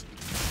 Let's just...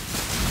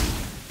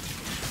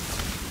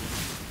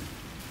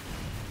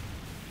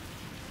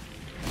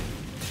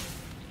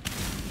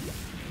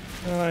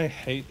 I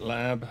hate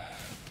lab.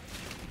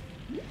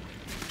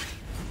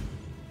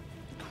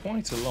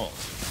 Quite a lot.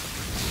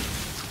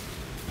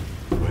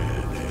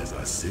 Where there's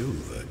a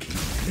silver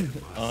key.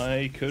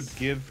 I could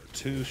give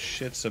two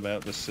shits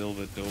about the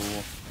silver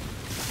door.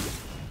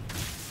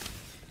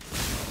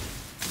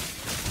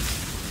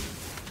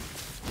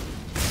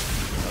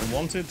 If I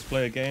wanted to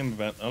play a game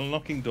about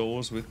unlocking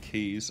doors with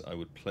keys, I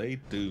would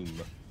play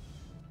Doom.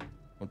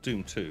 Or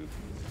Doom 2.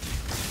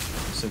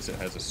 Since it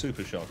has a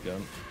super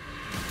shotgun.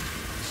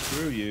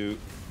 Screw you.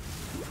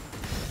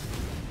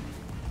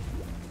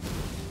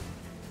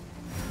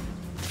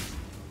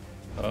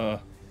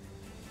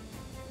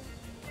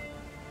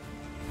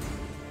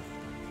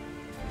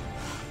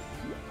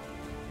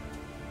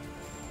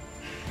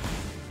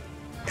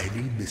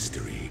 Any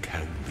mystery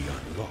can be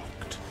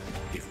unlocked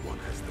if one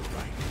has the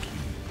right key.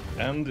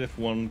 And if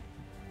one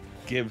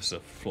gives a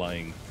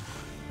flying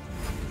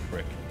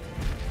frick.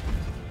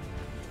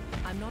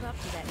 I'm not up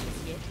to that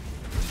just yet.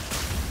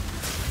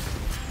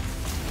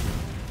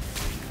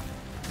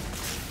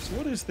 So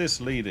what is this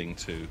leading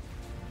to?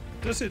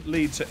 Does it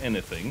lead to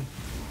anything?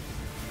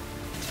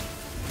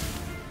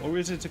 Or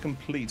is it a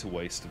complete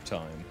waste of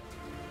time?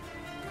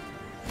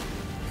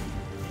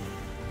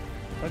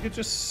 If I could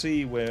just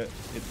see where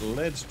it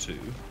led to...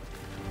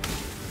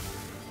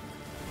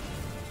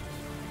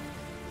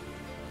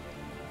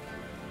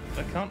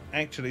 I can't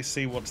actually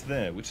see what's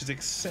there, which is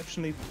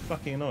exceptionally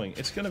fucking annoying.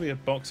 It's going to be a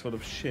box full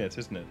of shit,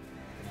 isn't it?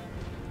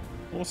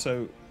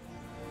 Also,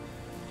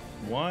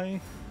 why?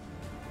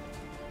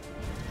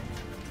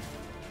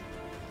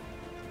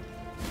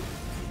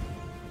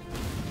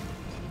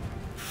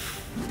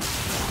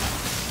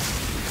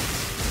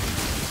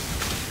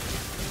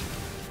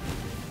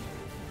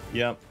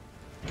 Yep.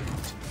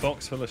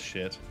 Box full of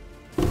shit.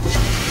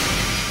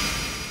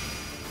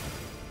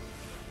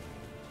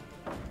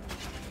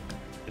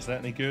 Is that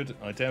any good?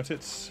 I doubt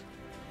it.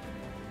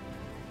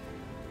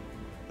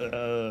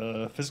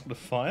 Physical to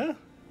fire?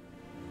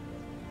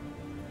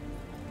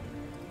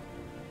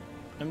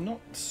 I'm not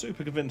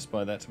super convinced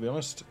by that, to be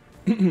honest.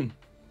 We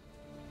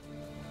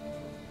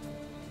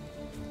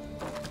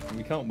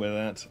can't wear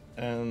that,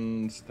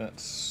 and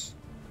that's...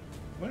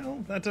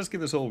 Well, that does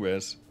give us all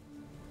res.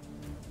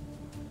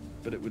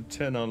 But it would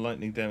turn our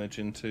lightning damage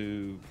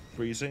into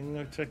freezing,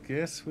 which I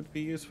guess would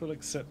be useful,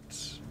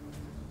 except...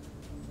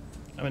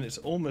 I mean, it's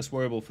almost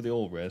wearable for the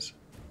all-res,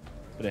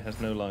 but it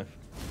has no life.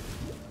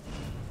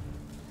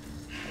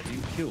 How do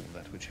you kill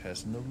that which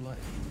has no life?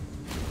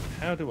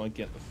 How do I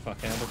get the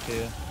fuck out of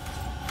here?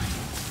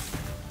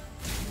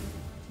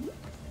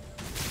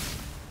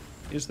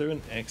 Is there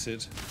an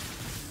exit?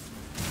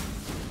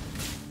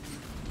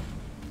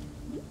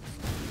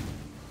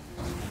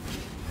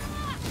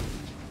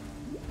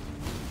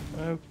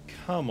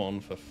 come on,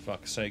 for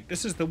fuck's sake.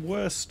 This is the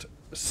worst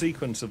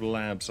sequence of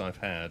labs I've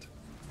had.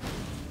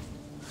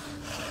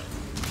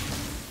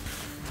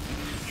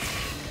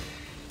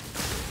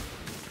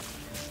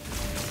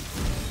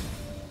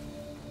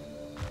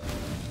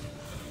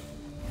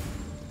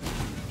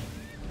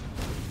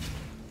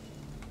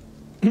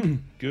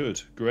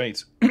 Good,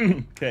 great.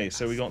 Okay,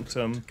 so we got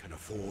Can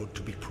afford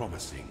to be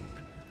promising.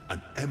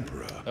 An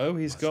emperor. oh,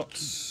 he's must got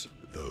keep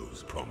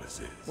those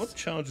promises. what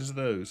charges are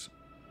those?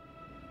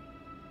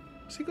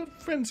 Has he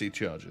got frenzy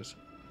charges?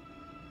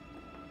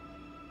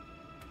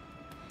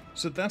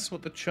 So that's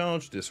what the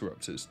charge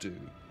disruptors do.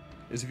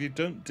 Is if you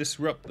don't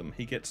disrupt them,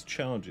 he gets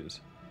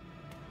charges.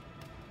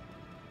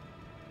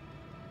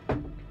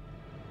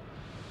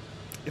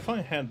 If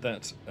I had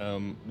that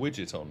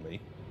widget on me,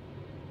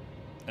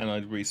 and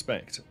I'd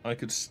respect, I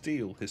could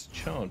steal his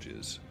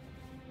charges.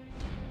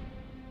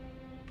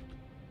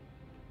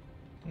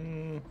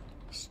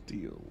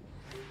 Steal.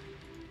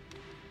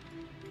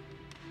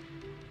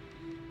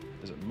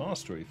 There's a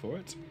mastery for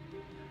it.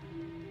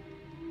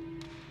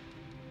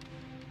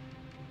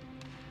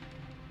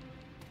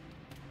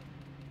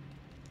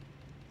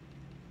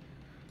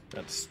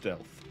 That's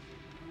stealth.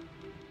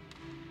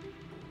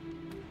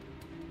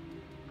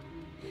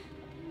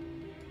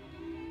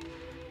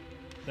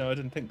 No, I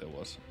didn't think there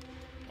was.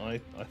 I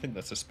think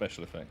that's a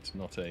special effect,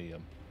 not a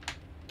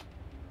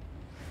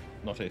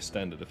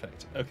standard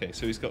effect. Okay,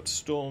 so he's got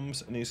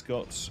storms and he's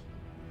got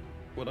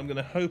what I'm going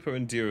to hope are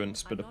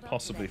endurance, but are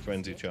possibly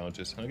frenzy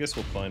charges. I guess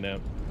we'll find out.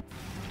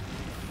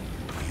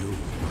 You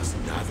must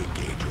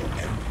navigate your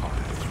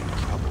empire through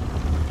trouble.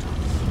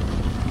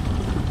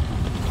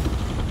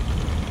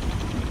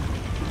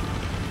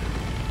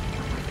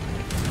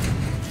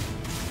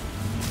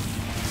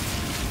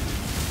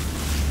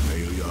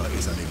 Failure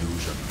is an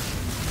illusion.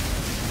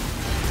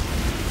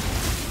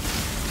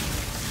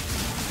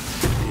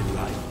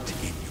 Delight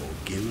in your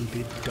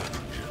gilded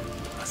dungeon,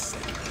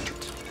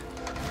 Ascendant.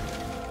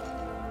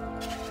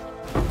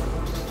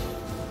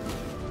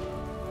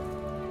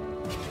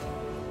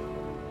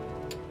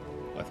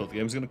 I thought the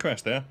game was going to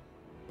crash there,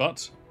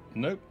 but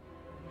nope.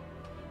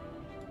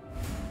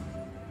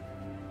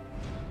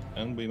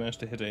 And we managed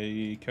to hit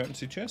a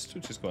currency chest,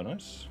 which is quite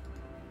nice.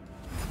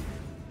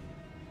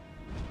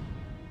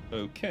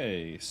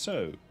 Okay,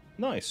 so,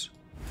 nice.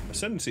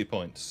 Ascendancy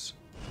points.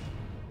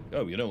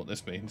 Oh, you know what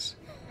this means.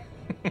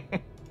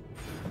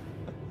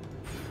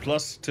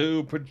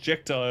 +2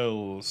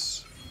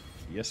 projectiles.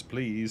 Yes,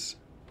 please.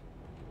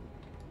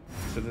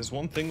 So there's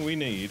one thing we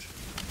need.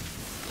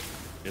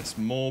 It's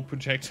more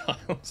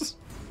projectiles.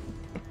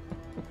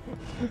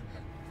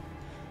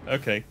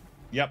 Okay,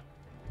 yep.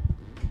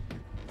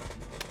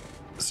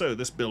 So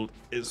this build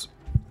is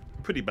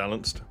pretty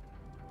balanced.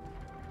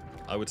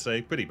 I would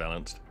say pretty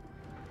balanced.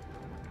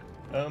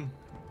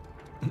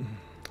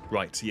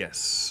 Right,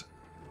 yes.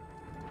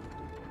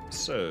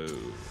 So,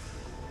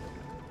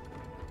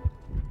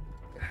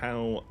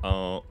 how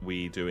are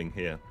we doing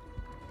here?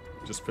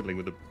 Just fiddling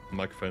with the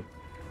microphone.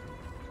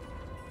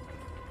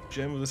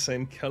 Gem of the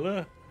same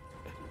color.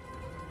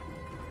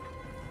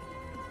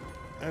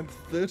 Add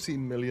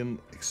 13 million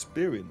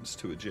experience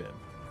to a gem.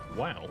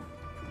 Wow.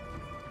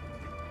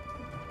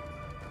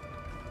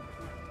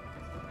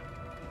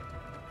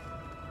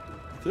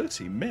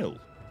 $30 mil.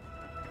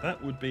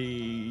 That would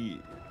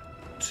be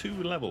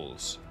 2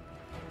 levels.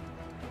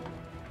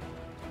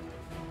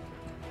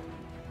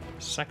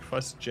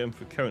 Sacrifice a gem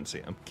for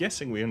currency. I'm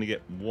guessing we only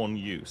get 1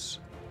 use.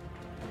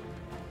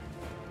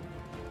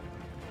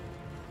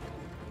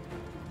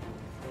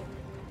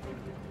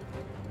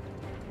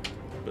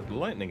 But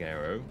lightning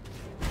arrow.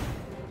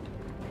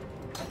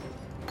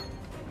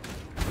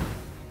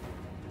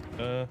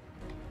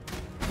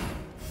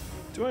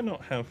 Do I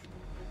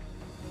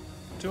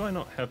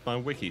not have my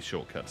wiki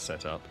shortcut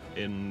set up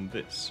in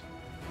this?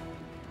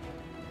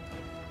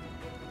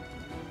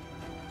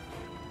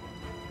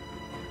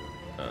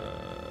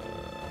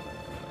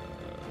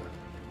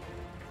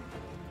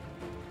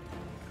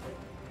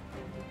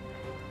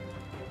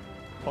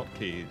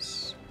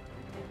 Hotkeys.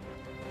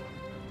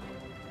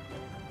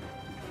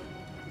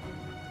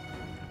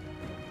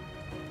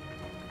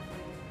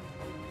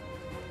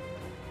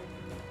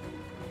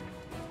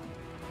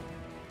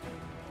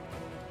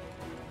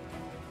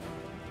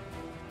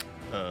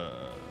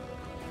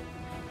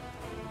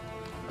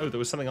 Oh, there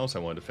was something else I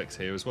wanted to fix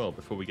here as well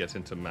before we get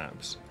into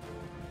maps.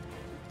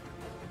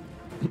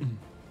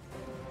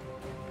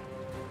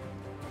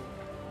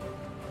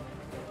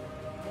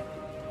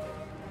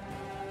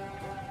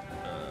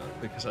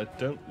 Because I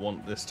don't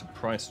want this to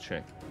price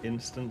check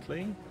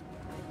instantly.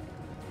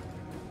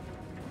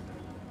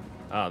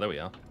 Ah, there we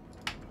are.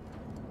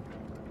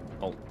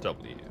 Alt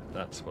W,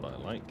 that's what I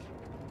like.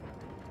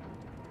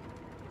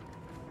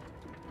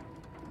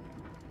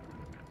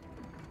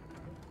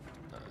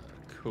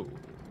 Cool.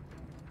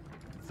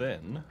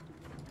 Then,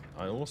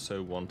 I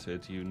also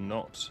wanted you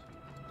not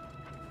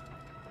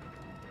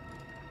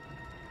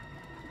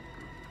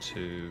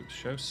to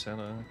show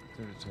seller,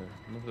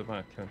 another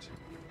buy currency.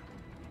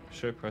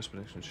 Show price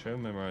prediction. Show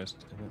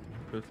memorized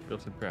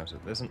built-in browser.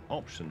 There's an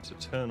option to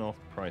turn off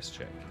price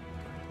check.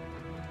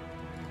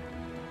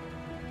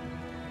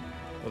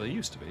 Well, there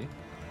used to be,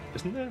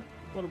 isn't there?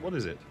 What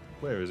is it?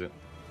 Where is it?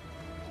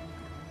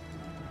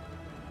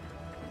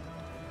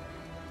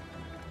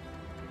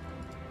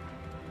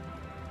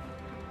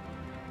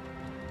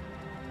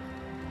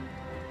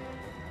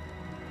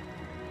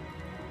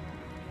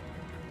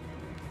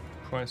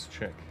 Price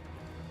check.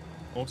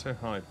 Auto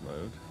hide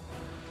mode.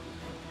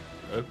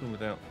 Open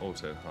without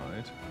auto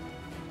hide.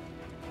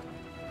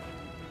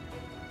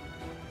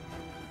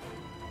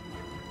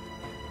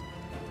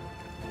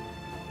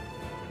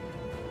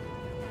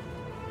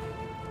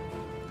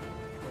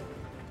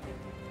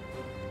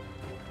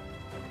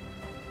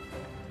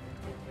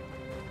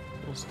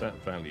 All stat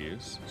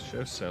values.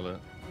 Show seller.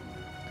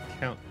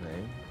 Account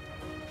name.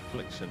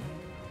 Affliction.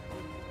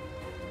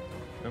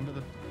 Remember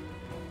the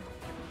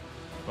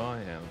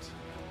buyout.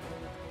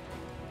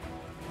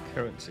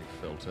 Currency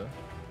filter.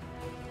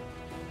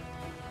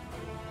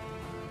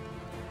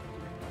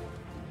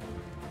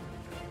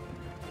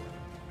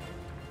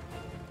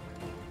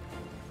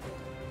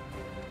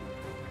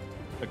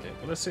 Okay,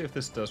 well let's see if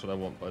this does what I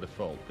want by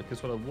default,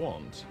 because what I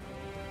want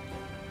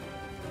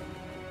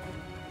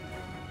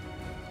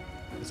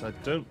is I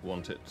don't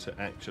want it to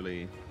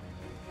actually...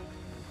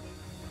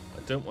 I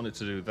don't want it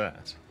to do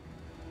that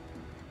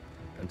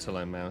until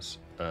I mouse...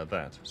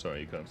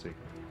 sorry, you can't see.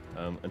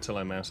 Until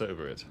I mouse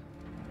over it.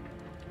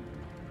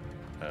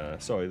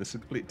 Sorry, this is a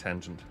complete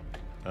tangent.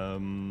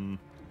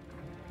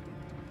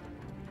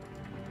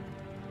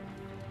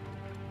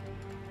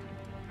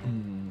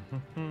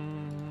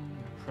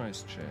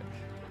 Price check.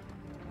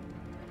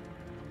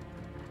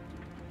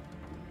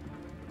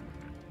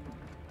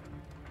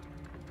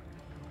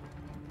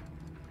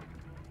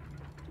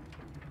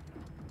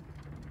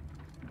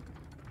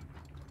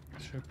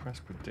 Show price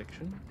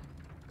prediction.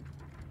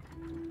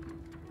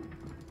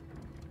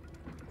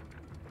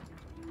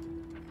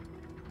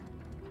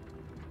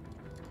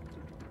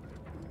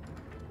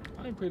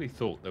 I really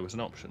thought there was an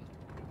option,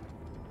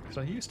 because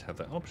I used to have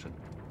that option.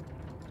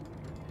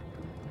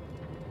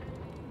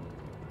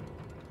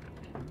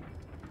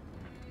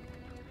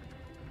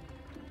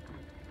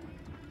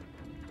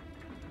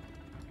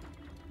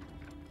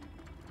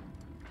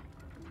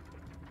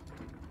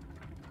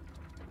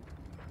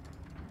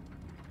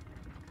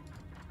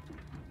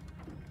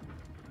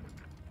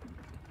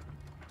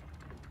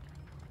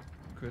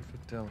 Grid for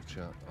Delve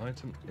chart,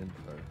 item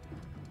info,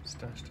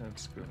 stash down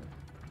square.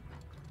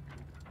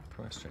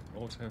 Price check,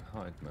 auto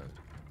hide mode.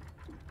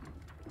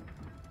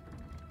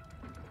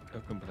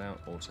 Open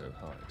without auto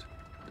hide.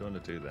 Don't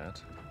want to do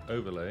that.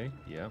 Overlay,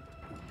 yep.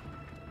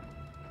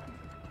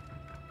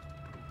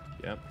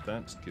 Yep,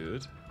 that's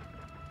good.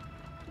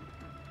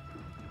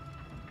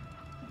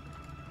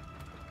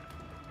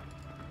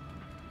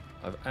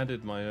 I've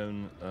added my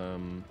own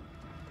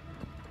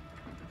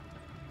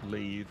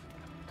leave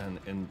and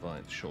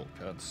invite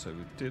shortcuts, so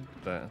we did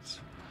that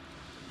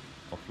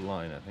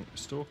offline, I think.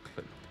 Restore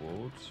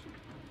clipboards.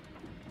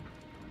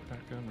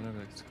 Background,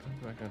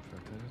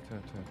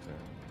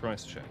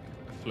 price check.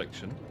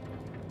 Affliction.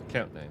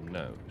 Account name,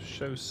 no.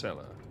 Show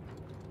seller.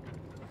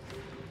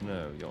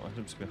 No, your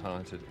items will be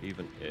highlighted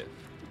even if.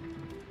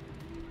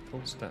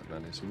 Full stat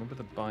values. Remember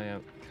the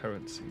buyout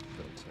currency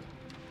filter.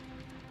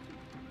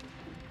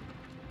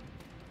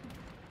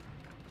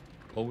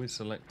 Always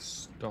select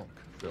stock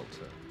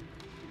filter.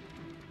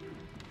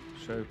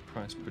 Show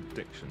price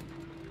prediction.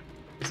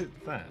 Is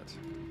it that?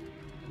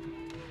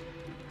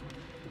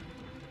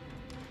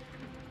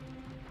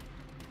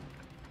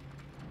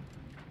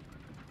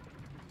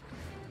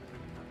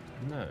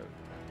 No.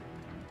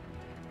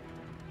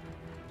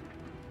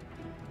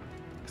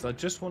 Because I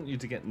just want you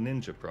to get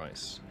ninja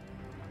price.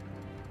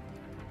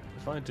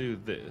 If I do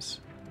this...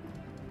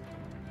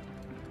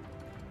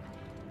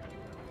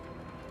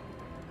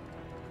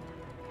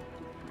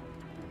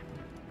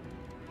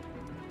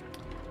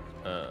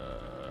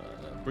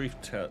 brief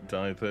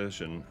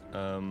diversion.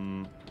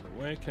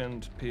 Where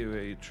can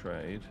PoE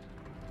trade?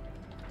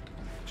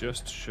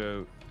 Just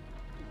show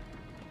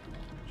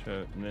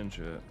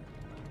ninja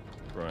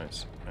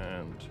price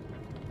and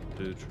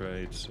do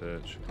trade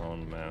search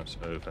on mouse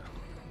over.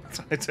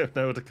 I don't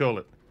know what to call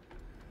it.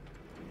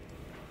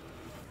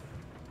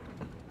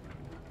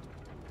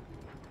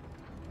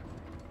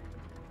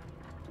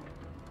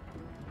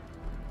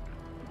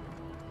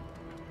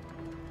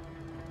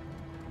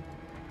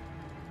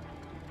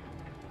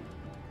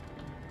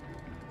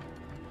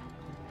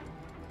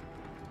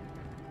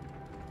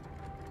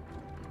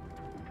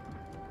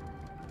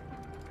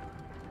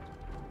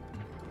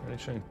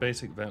 Showing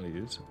basic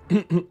values.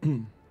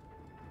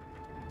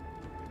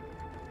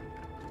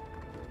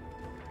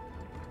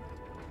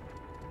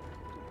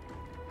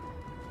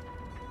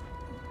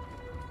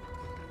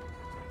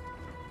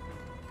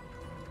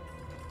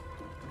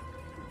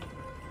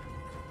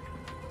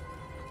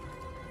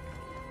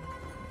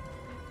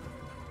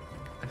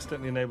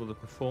 Accidentally enable the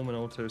perform and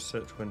auto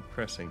search when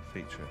pressing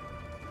feature.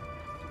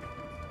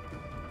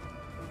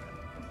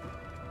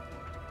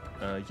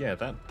 Yeah,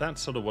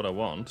 that's sort of what I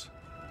want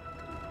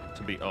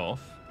to be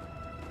off.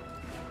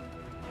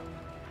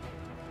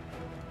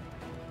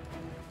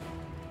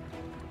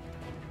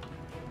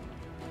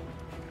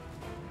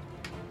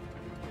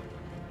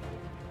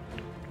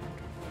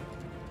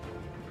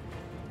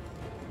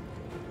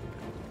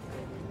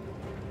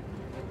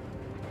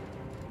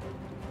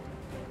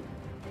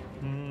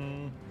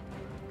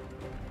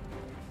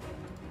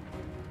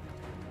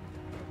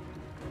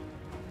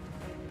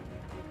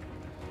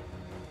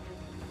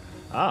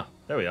 Ah,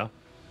 there we are.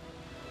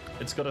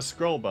 It's got a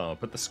scroll bar,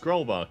 but the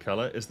scroll bar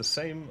colour is the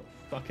same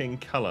fucking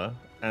colour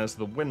as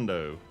the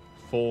window,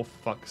 for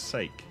fuck's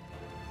sake.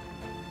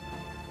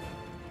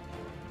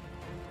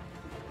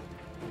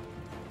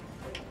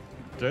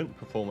 Don't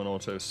perform an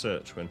auto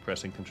search when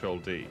pressing Control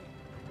D.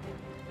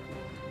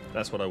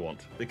 That's what I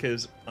want,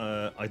 because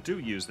I do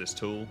use this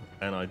tool,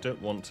 and I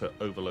don't want to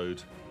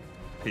overload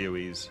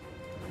PoE's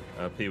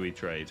PoE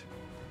trade.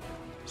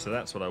 So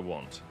that's what I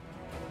want.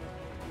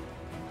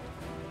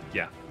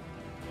 Yeah,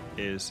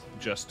 is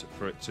just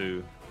for it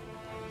to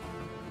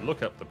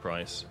look up the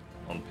price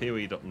on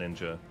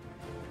PoE.ninja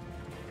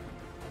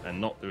and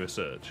not do a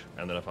search.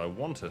 And then if I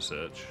want a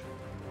search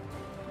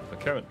for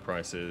current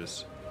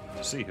prices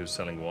to see who's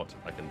selling what,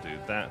 I can do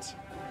that,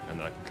 and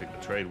then I can click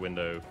the trade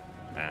window,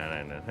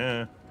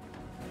 and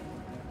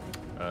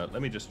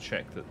let me just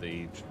check that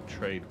the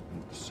trade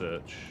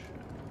search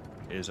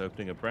is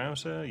opening a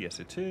browser.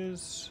 Yes, it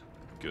is.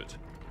 Good.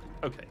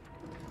 Okay.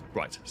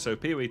 Right, so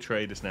PoE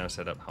trade is now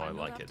set up how I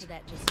like it. To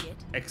that just yet.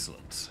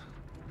 Excellent.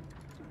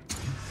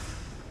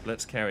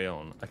 Let's carry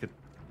on.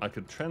 I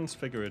could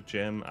transfigure a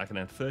gem. I can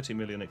add 30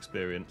 million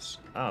experience.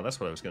 Ah,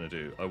 that's what I was going to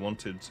do. I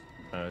wanted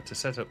to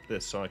set up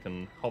this so I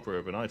can hover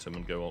over an item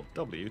and go Alt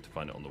W to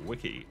find it on the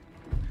wiki,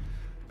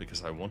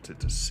 because I wanted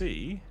to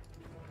see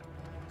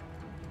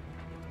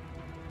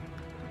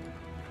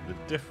the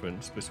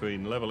difference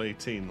between level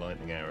 18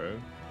 lightning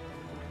arrow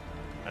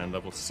and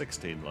level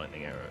 16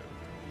 lightning arrow.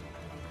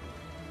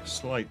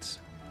 Slight.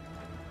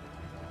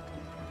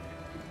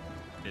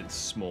 It's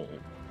small.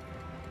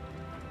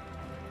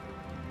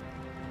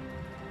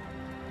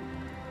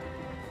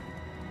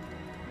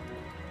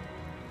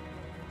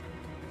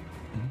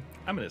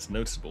 I mean, it's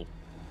noticeable.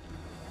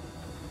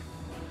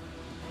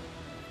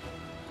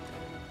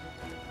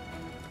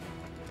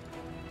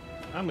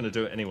 I'm going to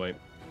do it anyway.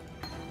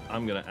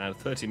 I'm going to add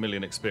 30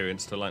 million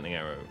experience to lightning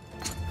arrow.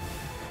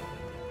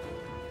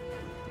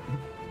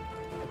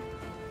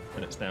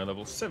 And it's now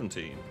level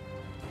 17.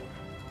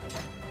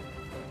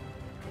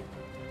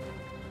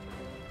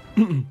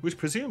 Which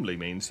presumably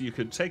means you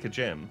could take a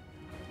gem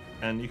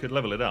and you could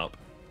level it up.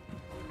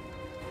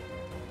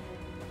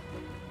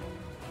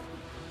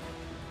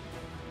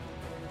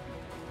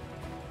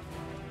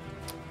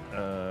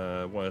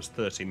 Whereas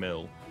 30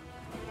 mil.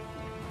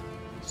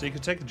 So you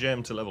could take a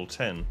gem to level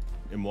 10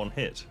 in one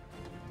hit,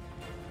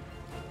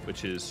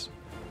 which is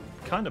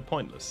kind of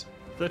pointless.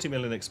 30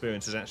 million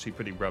experience is actually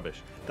pretty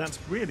rubbish. That's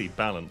really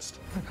balanced.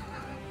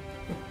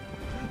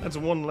 That's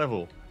one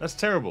level. That's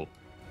terrible.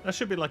 That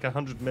should be like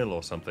 100 mil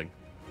or something.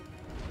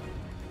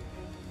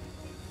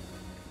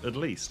 At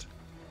least.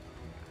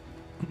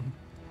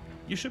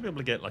 You should be able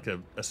to get like a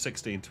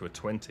 16 to a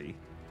 20.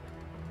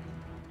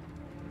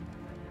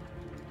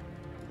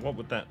 What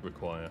would that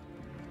require?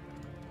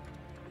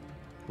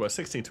 Well,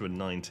 16 to a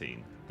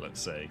 19,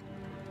 let's say.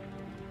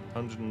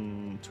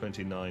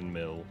 129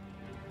 mil.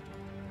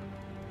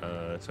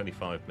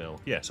 25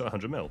 mil. Yeah, so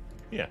 100 mil.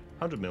 Yeah,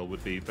 100 mil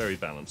would be very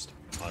balanced,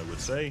 I would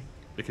say,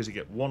 because you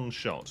get one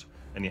shot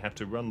and you have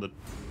to run the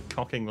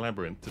cocking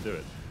labyrinth to do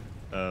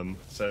it.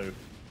 So,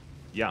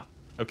 yeah.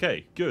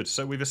 Okay, good.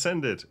 So we've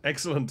ascended.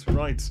 Excellent.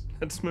 Right,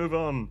 let's move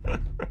on.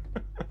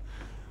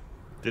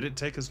 Did it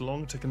take as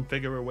long to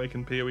configure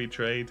Awaken PoE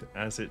Trade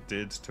as it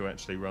did to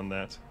actually run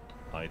that?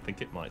 I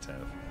think it might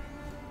have.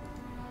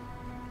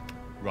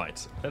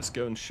 Right, let's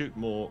go and shoot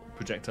more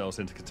projectiles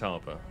into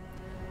Katava.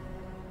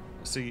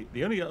 See,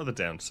 the only other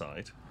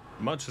downside,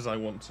 much as I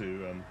want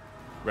to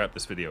wrap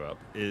this video up,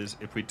 is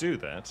if we do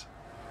that,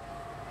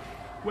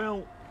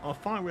 well, our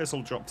fire res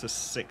will drop to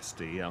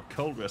 60, our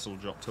cold res will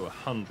drop to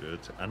 100,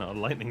 and our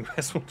lightning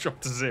res will drop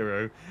to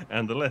 0,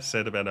 and the less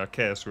said about our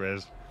chaos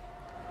res,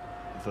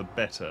 the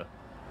better.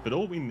 But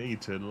all we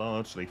need to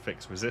largely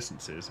fix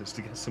resistances is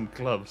to get some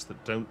gloves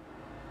that don't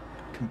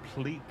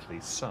completely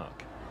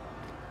suck.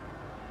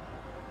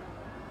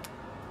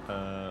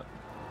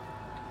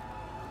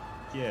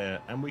 Yeah,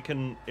 and we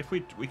can, if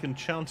we can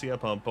chanty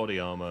up our body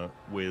armor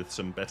with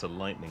some better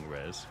lightning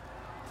res,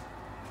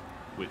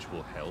 which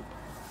will help.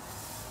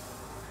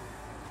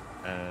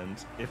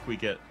 And if we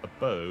get a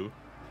bow,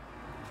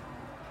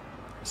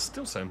 I'm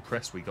still so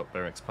impressed we got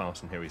Beric's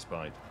Pass and Harry's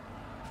Bite.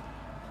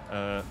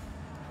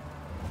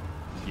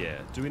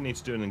 Yeah, do we need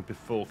to do anything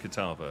before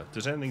Katava?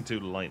 Does anything do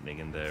lightning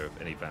in there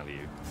of any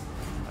value?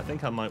 I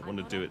think I might want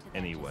to do it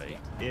anyway,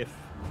 if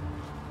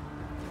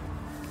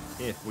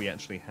we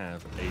actually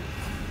have a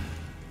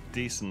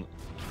decent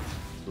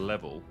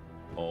level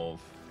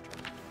of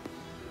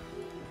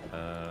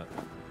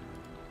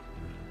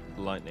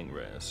lightning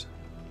rares.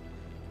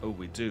 Oh,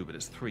 we do, but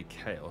it's 3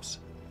 chaos.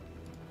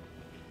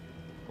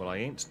 Well, I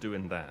ain't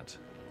doing that.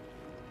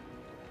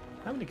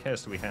 How many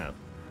chaos do we have?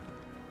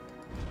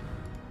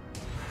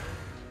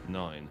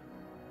 9.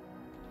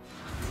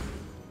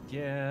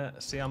 Yeah,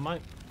 see, I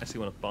might actually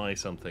want to buy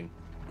something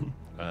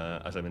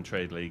as I'm in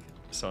Trade League,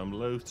 so I'm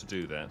loath to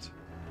do that.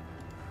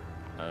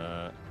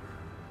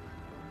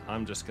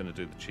 I'm just going to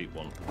do the cheap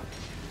one.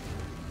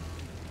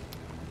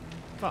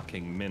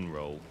 Fucking min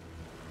roll.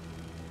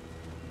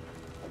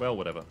 Well,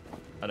 whatever.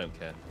 I don't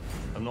care.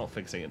 I'm not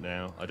fixing it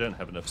now. I don't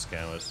have enough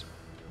scours.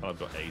 Well, I've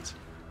got 8,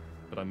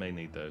 but I may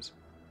need those.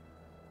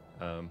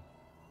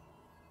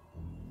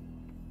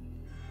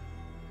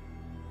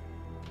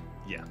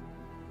 Yeah.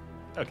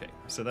 Okay,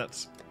 so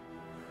that's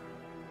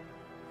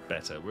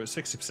better. We're at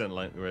 60%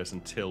 light res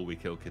until we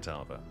kill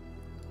Kitava.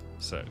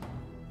 So,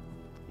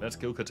 let's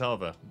kill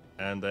Kitava,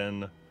 and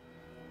then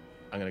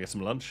I'm going to get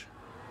some lunch,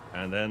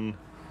 and then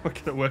we're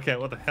going to work out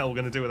what the hell we're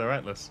going to do with our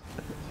Atlas.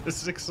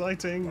 This is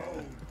exciting!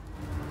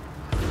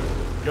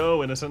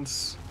 Go,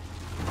 innocents!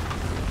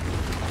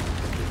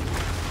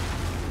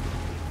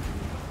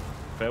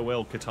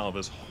 Farewell,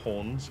 Kitava's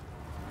horns.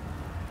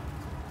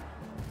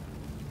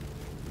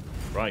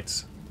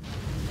 Right.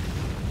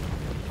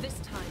 This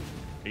time.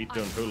 Eat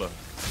Dun Hula.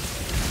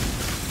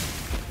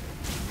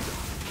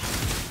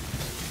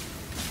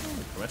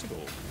 Oh, chromatic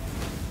orb.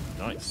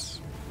 Nice.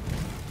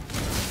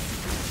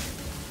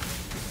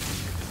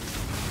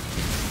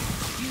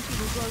 Beauty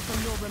will grow from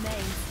your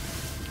remains.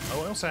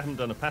 Oh, I also haven't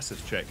done a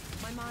passive check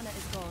My mana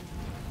is gone.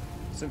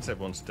 since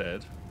everyone's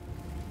dead.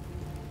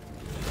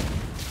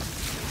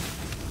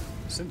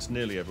 Since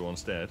nearly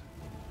everyone's dead,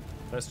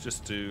 let's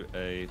just do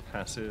a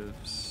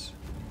passives.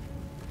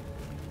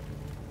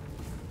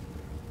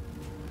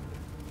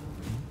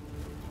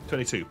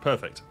 22,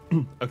 perfect.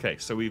 Okay,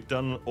 so we've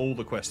done all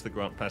the quests that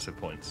grant passive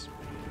points.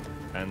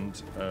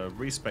 And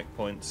respec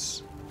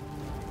points,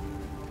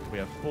 we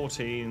have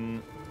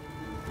 14.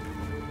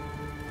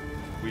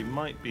 We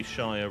might be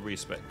shy a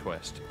respec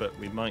quest, but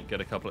we might get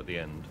a couple at the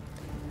end.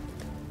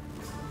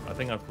 I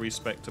think I've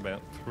respec'd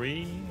about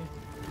 3.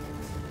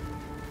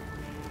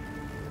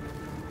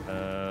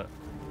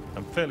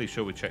 I'm fairly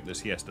sure we checked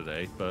this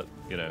yesterday, but,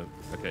 you know,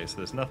 okay, so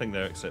there's nothing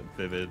there except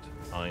Vivid,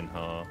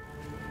 Einhar,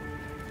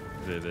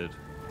 Vivid,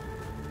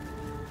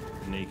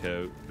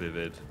 Nico,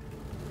 Vivid.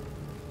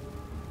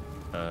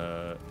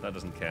 That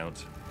doesn't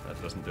count.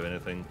 That doesn't do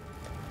anything.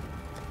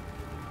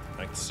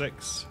 Act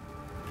 6.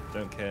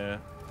 Don't care.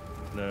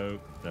 No,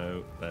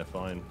 no, they're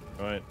fine.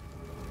 Alright.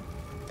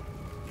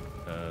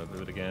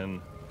 Vivid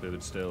again.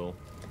 Vivid still.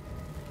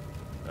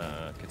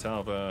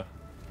 Kitava.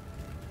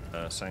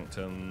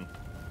 Sanctum.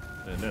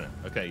 No.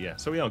 Okay, yeah.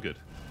 So we are good.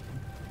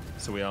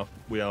 So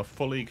we are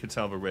fully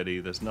Kitava ready.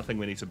 There's nothing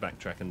we need to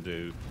backtrack and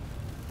do.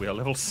 We are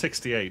level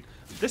 68.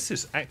 This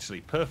is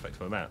actually perfect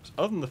for maps.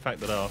 Other than the fact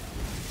that our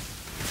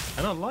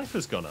life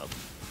has gone up.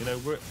 You know,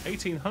 we're at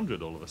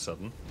 1800 all of a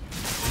sudden.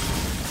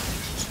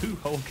 2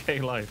 whole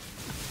K life.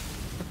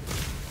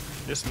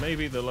 This may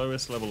be the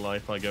lowest level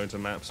life I go into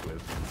maps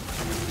with.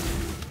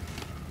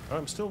 Oh,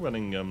 I'm still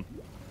running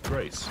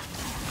Grace.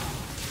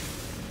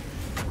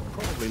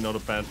 Probably not a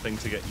bad thing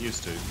to get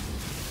used to.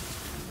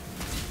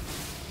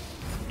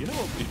 You know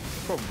what we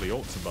probably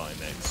ought to buy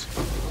next?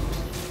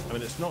 I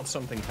mean, it's not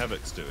something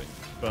Havoc's doing,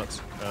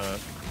 but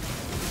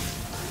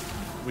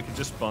we could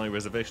just buy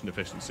reservation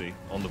efficiency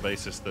on the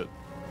basis that,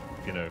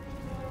 you know,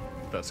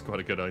 that's quite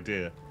a good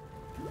idea.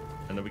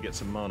 And then we get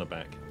some mana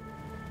back.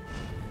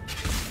 I'm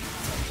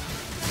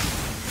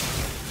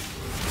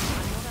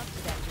not up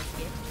to that just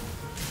yet.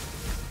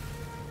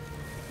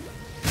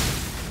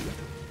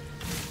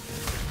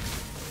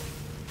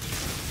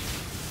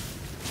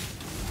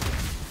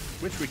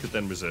 Which we could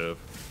then reserve,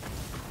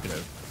 you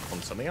know,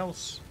 on something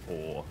else,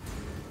 or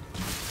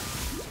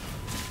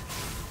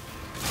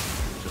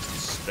just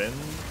spend.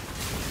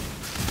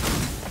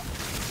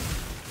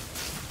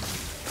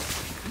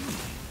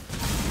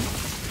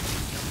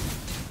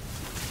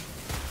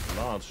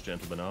 Large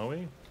gentlemen, are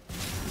we?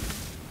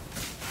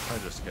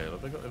 Hydra scale.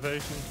 Have they got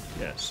evasion?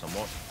 Yes,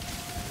 somewhat.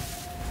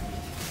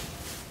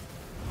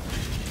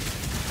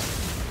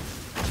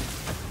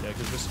 Yeah,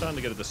 because we're starting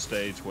to get at the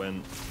stage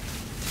when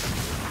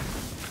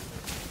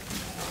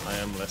I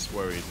am less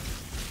worried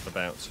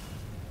about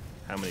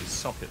how many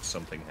sockets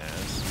something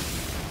has,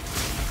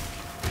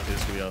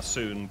 because we are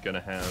soon going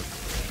to have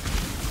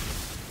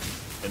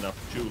enough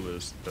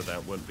jewelers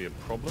that won't be a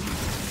problem.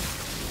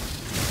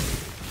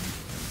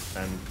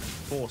 And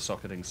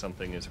 4-socketing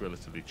something is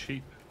relatively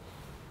cheap,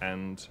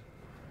 and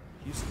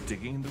he's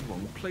digging in the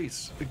wrong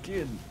place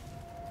again.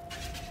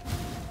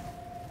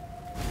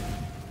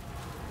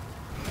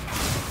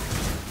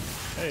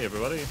 Hey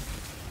everybody.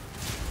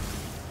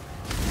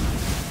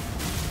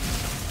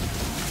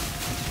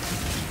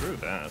 Screw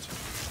that.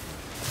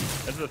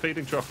 Enter the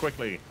feeding trough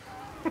quickly.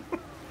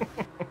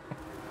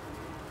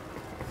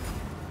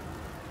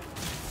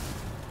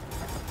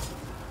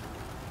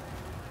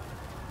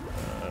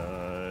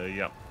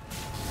 Yep.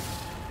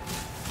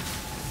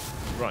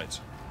 Right.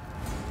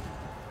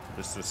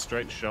 This is a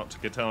straight shot to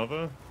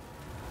Kitava.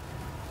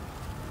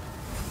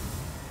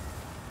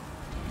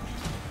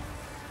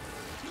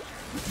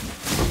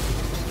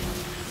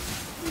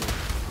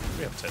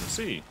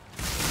 Tennessee.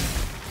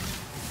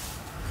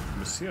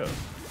 Monsieur.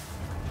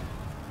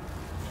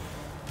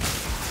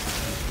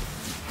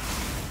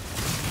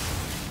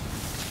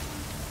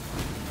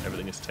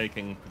 Everything is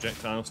taking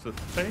projectiles to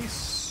the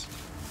face,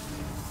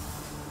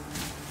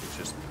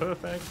 which is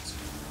perfect.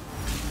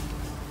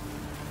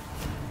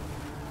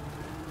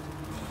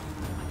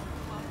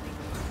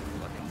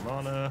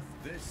 Mana.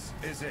 This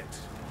is it.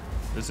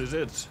 This is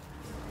it.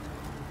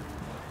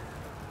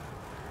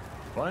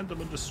 Find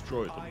them and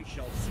destroy them. I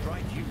shall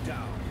strike you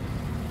down.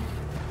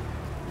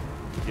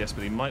 Yes,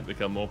 but he might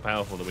become more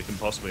powerful than we can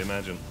possibly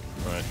imagine.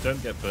 Right,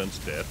 don't get burned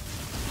to death.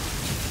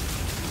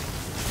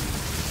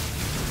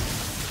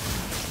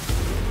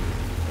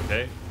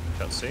 Okay,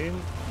 cutscene.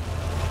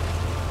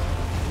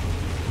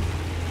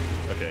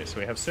 Okay, so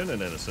we have Sin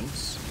and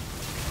Innocence.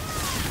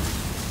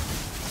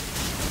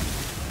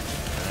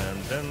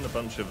 And then a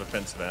bunch of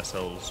offensive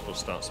assholes will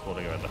start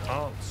spawning around the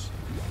hearts.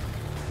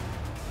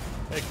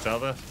 Hey,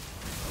 Katava.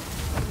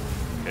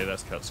 Okay,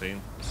 that's cutscene,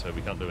 so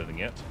we can't do anything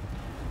yet.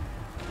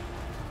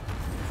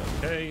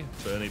 Okay,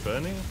 Bernie.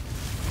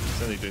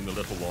 He's only doing the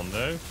little one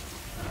though.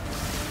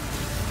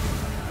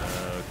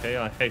 Okay,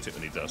 I hate it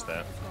when he does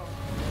that.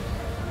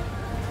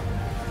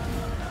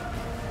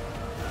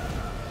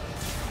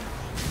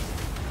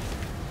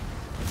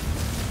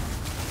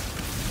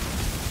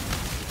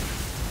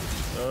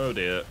 Oh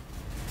dear.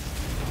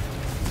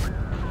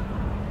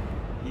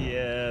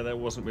 Yeah, that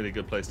wasn't really a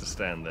good place to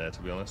stand there,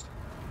 to be honest.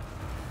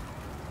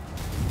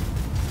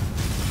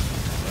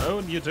 Oh,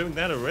 and you're doing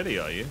that already,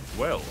 are you?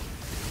 Well.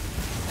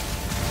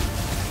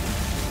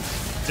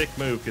 Dick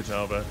move,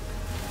 Katava.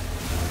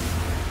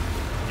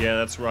 Yeah,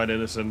 that's right,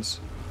 Innocence.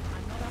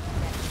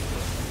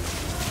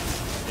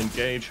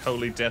 Engage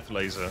Holy Death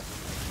Laser.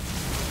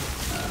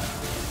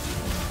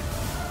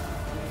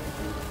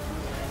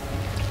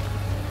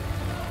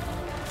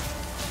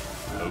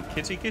 Oh,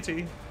 kitty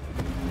kitty.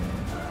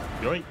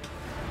 Yoink.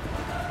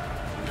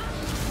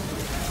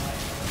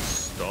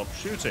 Stop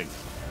shooting.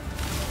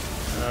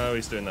 Oh,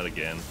 he's doing that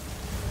again.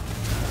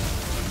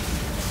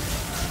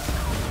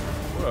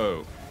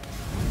 Whoa.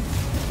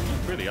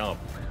 You really are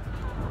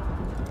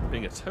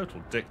being a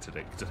total dick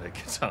today,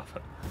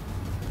 Katava.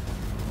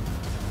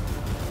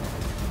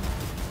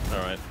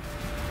 Alright.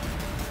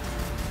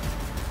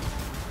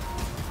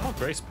 Our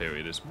grace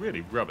period is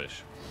really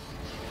rubbish.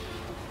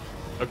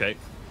 Okay.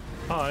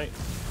 Hi.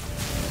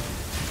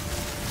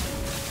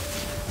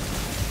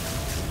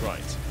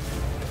 Right.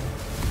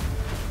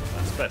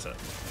 That's better.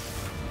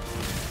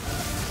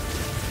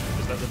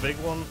 Is that the big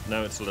one?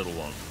 No, it's the little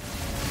one.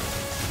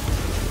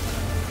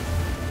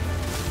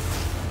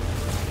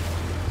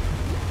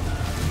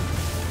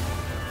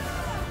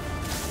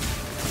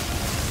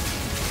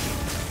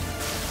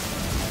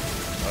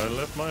 I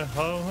left my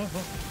heart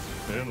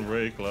in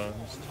ray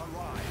glass.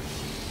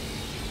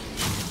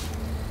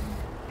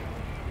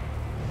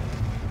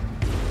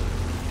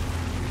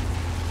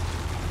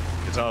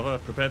 Katava,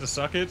 prepare to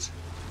suck it.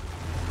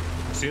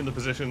 Assume the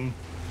position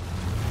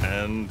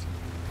and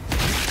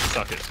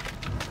suck it.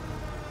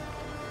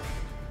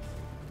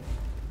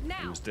 Now,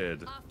 Who's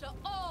dead? after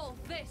all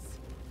this,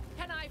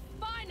 can I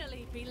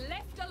finally be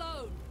left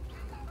alone?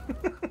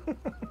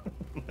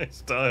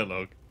 Nice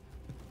dialogue.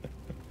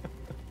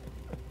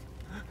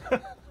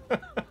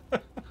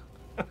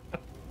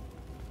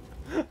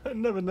 I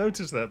never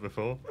noticed that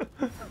before.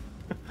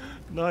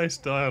 Nice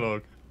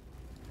dialogue.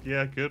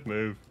 Yeah, good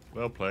move.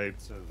 Well played.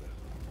 It's over.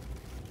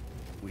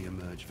 We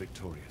emerge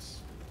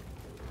victorious.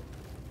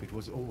 It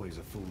was always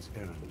a fool's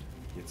errand,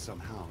 yet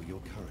somehow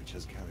your courage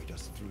has carried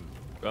us through.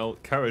 Well,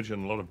 courage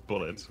and a lot of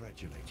bullets.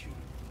 Congratulate you,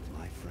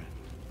 my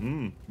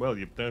friend. Well,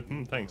 you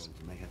don't. Thanks. The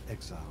world may have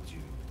exiled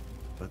you,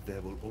 but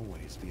there will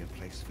always be a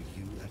place for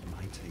you at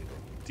my table.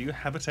 Do you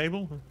have a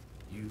table?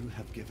 You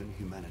have given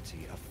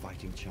humanity a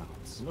fighting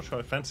chance. I'm not sure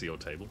I fancy your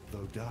table.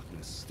 Though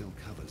darkness still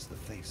covers the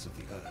face of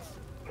the earth,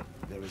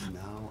 there is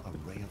now a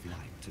ray of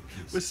light to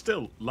pierce. We're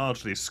still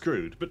largely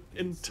screwed, but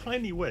in a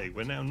tiny way,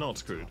 we're now not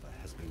screwed.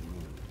 Has been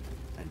ruined,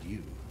 and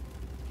you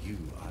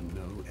are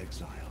no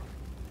exile.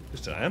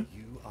 Yes, I am.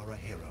 You are a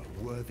hero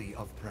worthy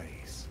of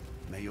praise.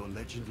 May your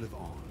legend live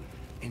on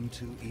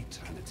into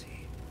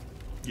eternity.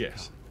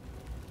 Yes.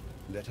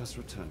 Let us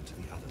return to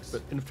the others.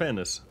 But in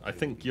fairness, I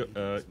think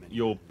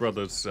your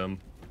brother's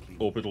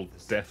orbital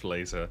death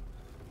laser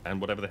and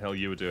whatever the hell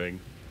you were doing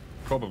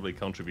probably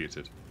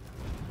contributed.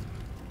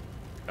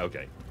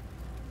 Okay.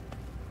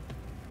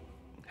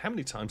 How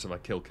many times have I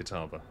killed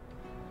Katava?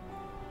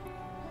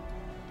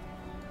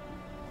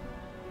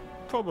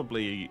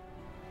 Probably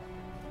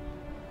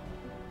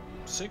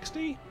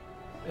 60?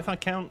 If I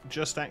count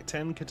just Act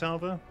 10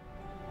 Katava?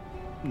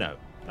 No,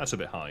 that's a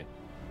bit high.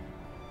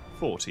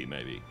 40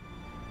 maybe.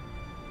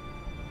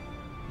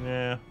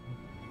 Yeah,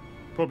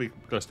 probably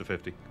close to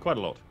 50. Quite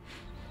a lot.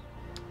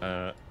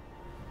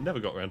 Never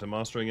got around to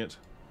mastering it.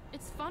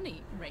 It's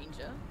funny,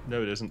 Ranger.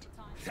 No, it isn't.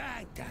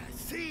 Santa,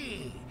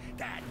 see!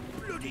 That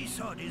bloody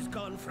sod is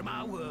gone from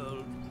our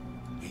world.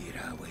 Here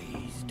are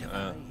ways to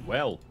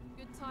find.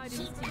 Good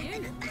tidings to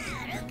you.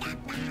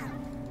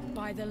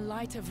 By the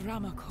light of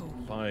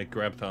Ramako. By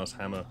Grabthar's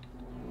hammer.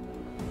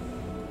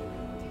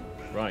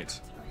 Right.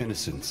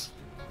 Innocence.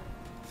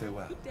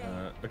 Farewell.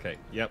 Okay,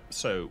 yep,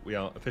 so we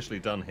are officially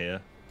done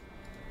here.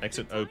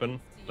 Exit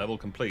open, level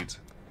complete.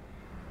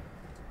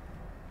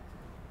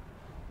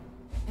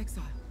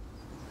 Exile.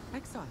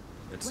 Exile.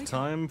 It's Wake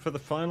time for the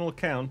final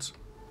count.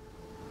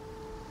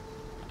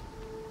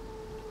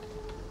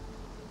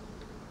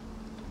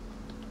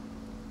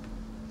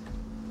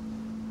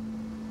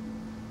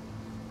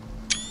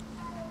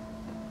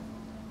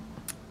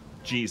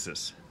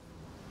 Jesus.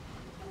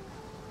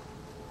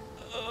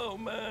 Oh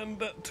man,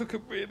 that took a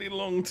really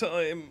long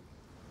time.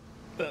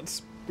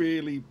 That's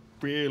really,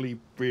 really,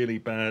 really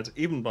bad.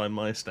 Even by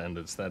my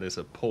standards, that is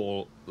a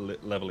poor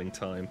leveling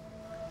time.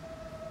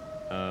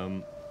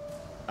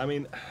 I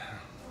mean,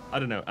 I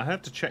don't know. I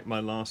have to check my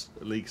last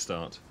league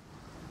start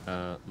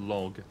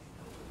log.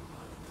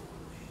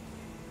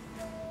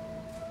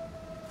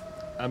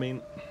 I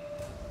mean,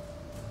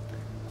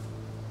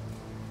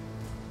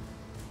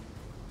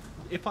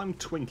 if I'm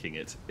twinking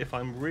it, if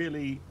I'm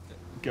really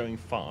going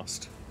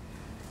fast,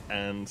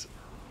 and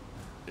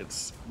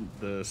it's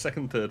the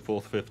 2nd, 3rd,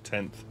 4th, 5th,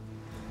 10th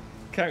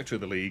character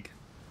of the league,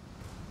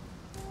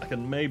 I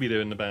can maybe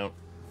do in about,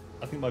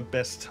 I think my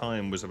best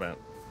time was about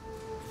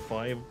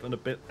 5 and a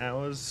bit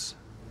hours,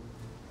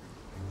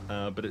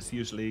 but it's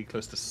usually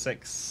close to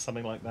 6,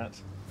 something like that.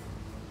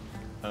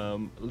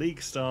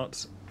 League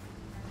start,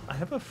 I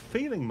have a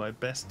feeling my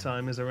best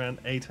time is around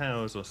 8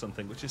 hours or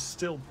something, which is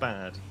still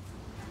bad.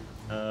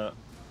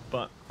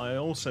 But I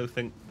also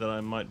think that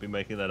I might be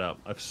making that up.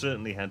 I've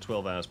certainly had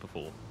 12 hours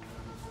before.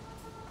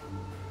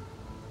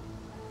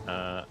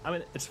 I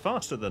mean, it's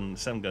faster than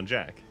 7-Gun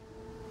Jack,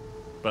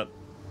 but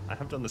I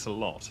have done this a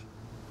lot.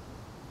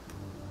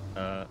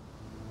 I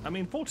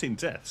mean, 14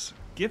 deaths.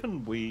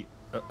 Given we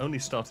only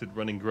started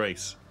running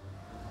Grace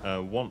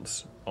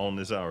once on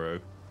Izaro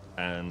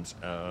and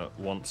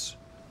once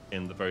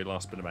in the very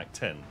last bit of Act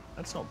 10,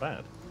 that's not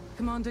bad.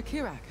 Commander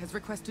Kirak has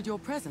requested your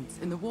presence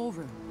in the war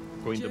room.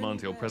 Queen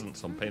demands your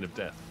presence on pain of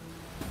death.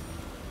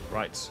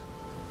 Right.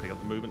 Pick up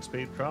the movement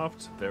speed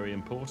craft. Very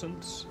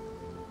important.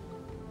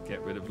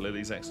 Get rid of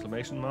Lily's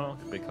exclamation mark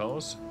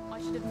because... I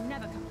should have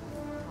never come.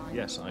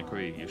 Yes, I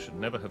agree. You should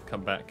never have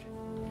come back.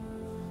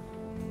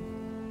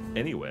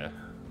 Anywhere,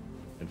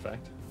 in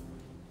fact.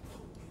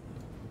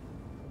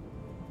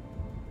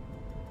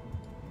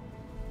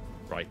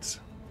 Right.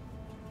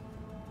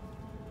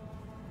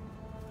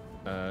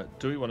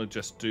 Do we want to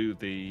just do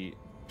the...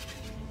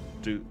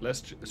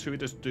 should we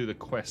just do the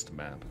quest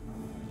map?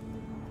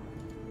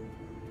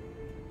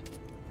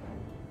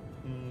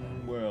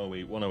 Where are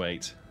we?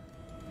 108.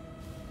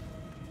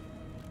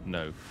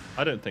 No,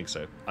 I don't think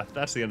so.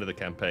 That's the end of the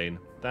campaign.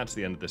 That's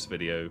the end of this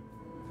video.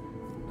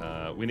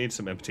 We need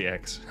some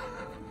MTX.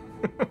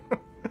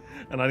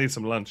 And I need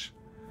some lunch.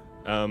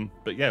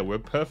 But yeah, we're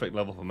perfect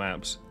level for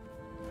maps.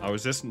 Our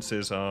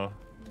resistances are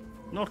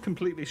not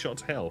completely shot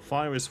to hell.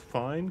 Fire is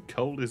fine.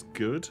 Cold is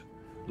good.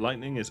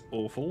 Lightning is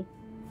awful.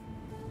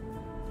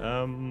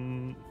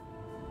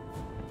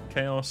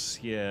 Chaos,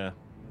 yeah.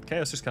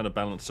 Chaos is kind of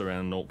balanced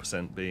around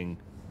 0% being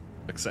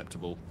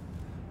acceptable.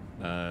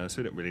 So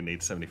we don't really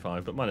need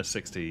 75, but minus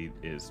 60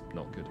 is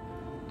not good.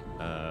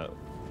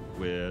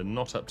 We're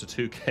not up to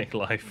 2k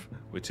life,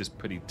 which is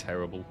pretty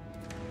terrible.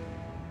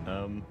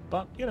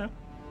 But, you know,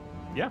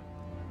 yeah.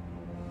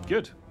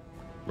 Good.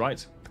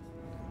 Right.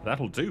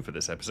 That'll do for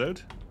this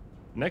episode.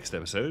 Next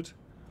episode,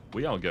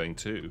 we are going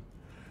to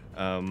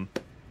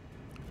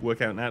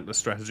work out an Atlas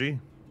strategy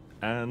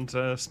and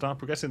start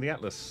progressing the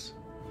Atlas.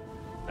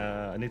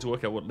 I need to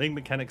work out what link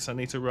mechanics I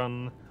need to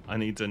run. I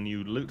need a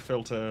new loot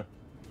filter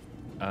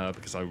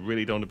because I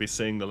really don't want to be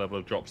seeing the level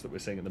of drops that we're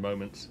seeing at the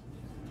moment.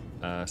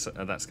 So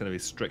that's going to be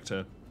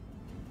stricter.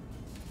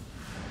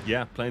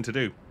 Yeah, plenty to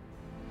do.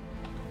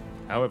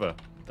 However,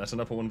 that's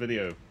enough for one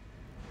video.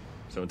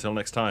 So until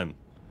next time,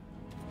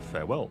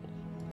 farewell.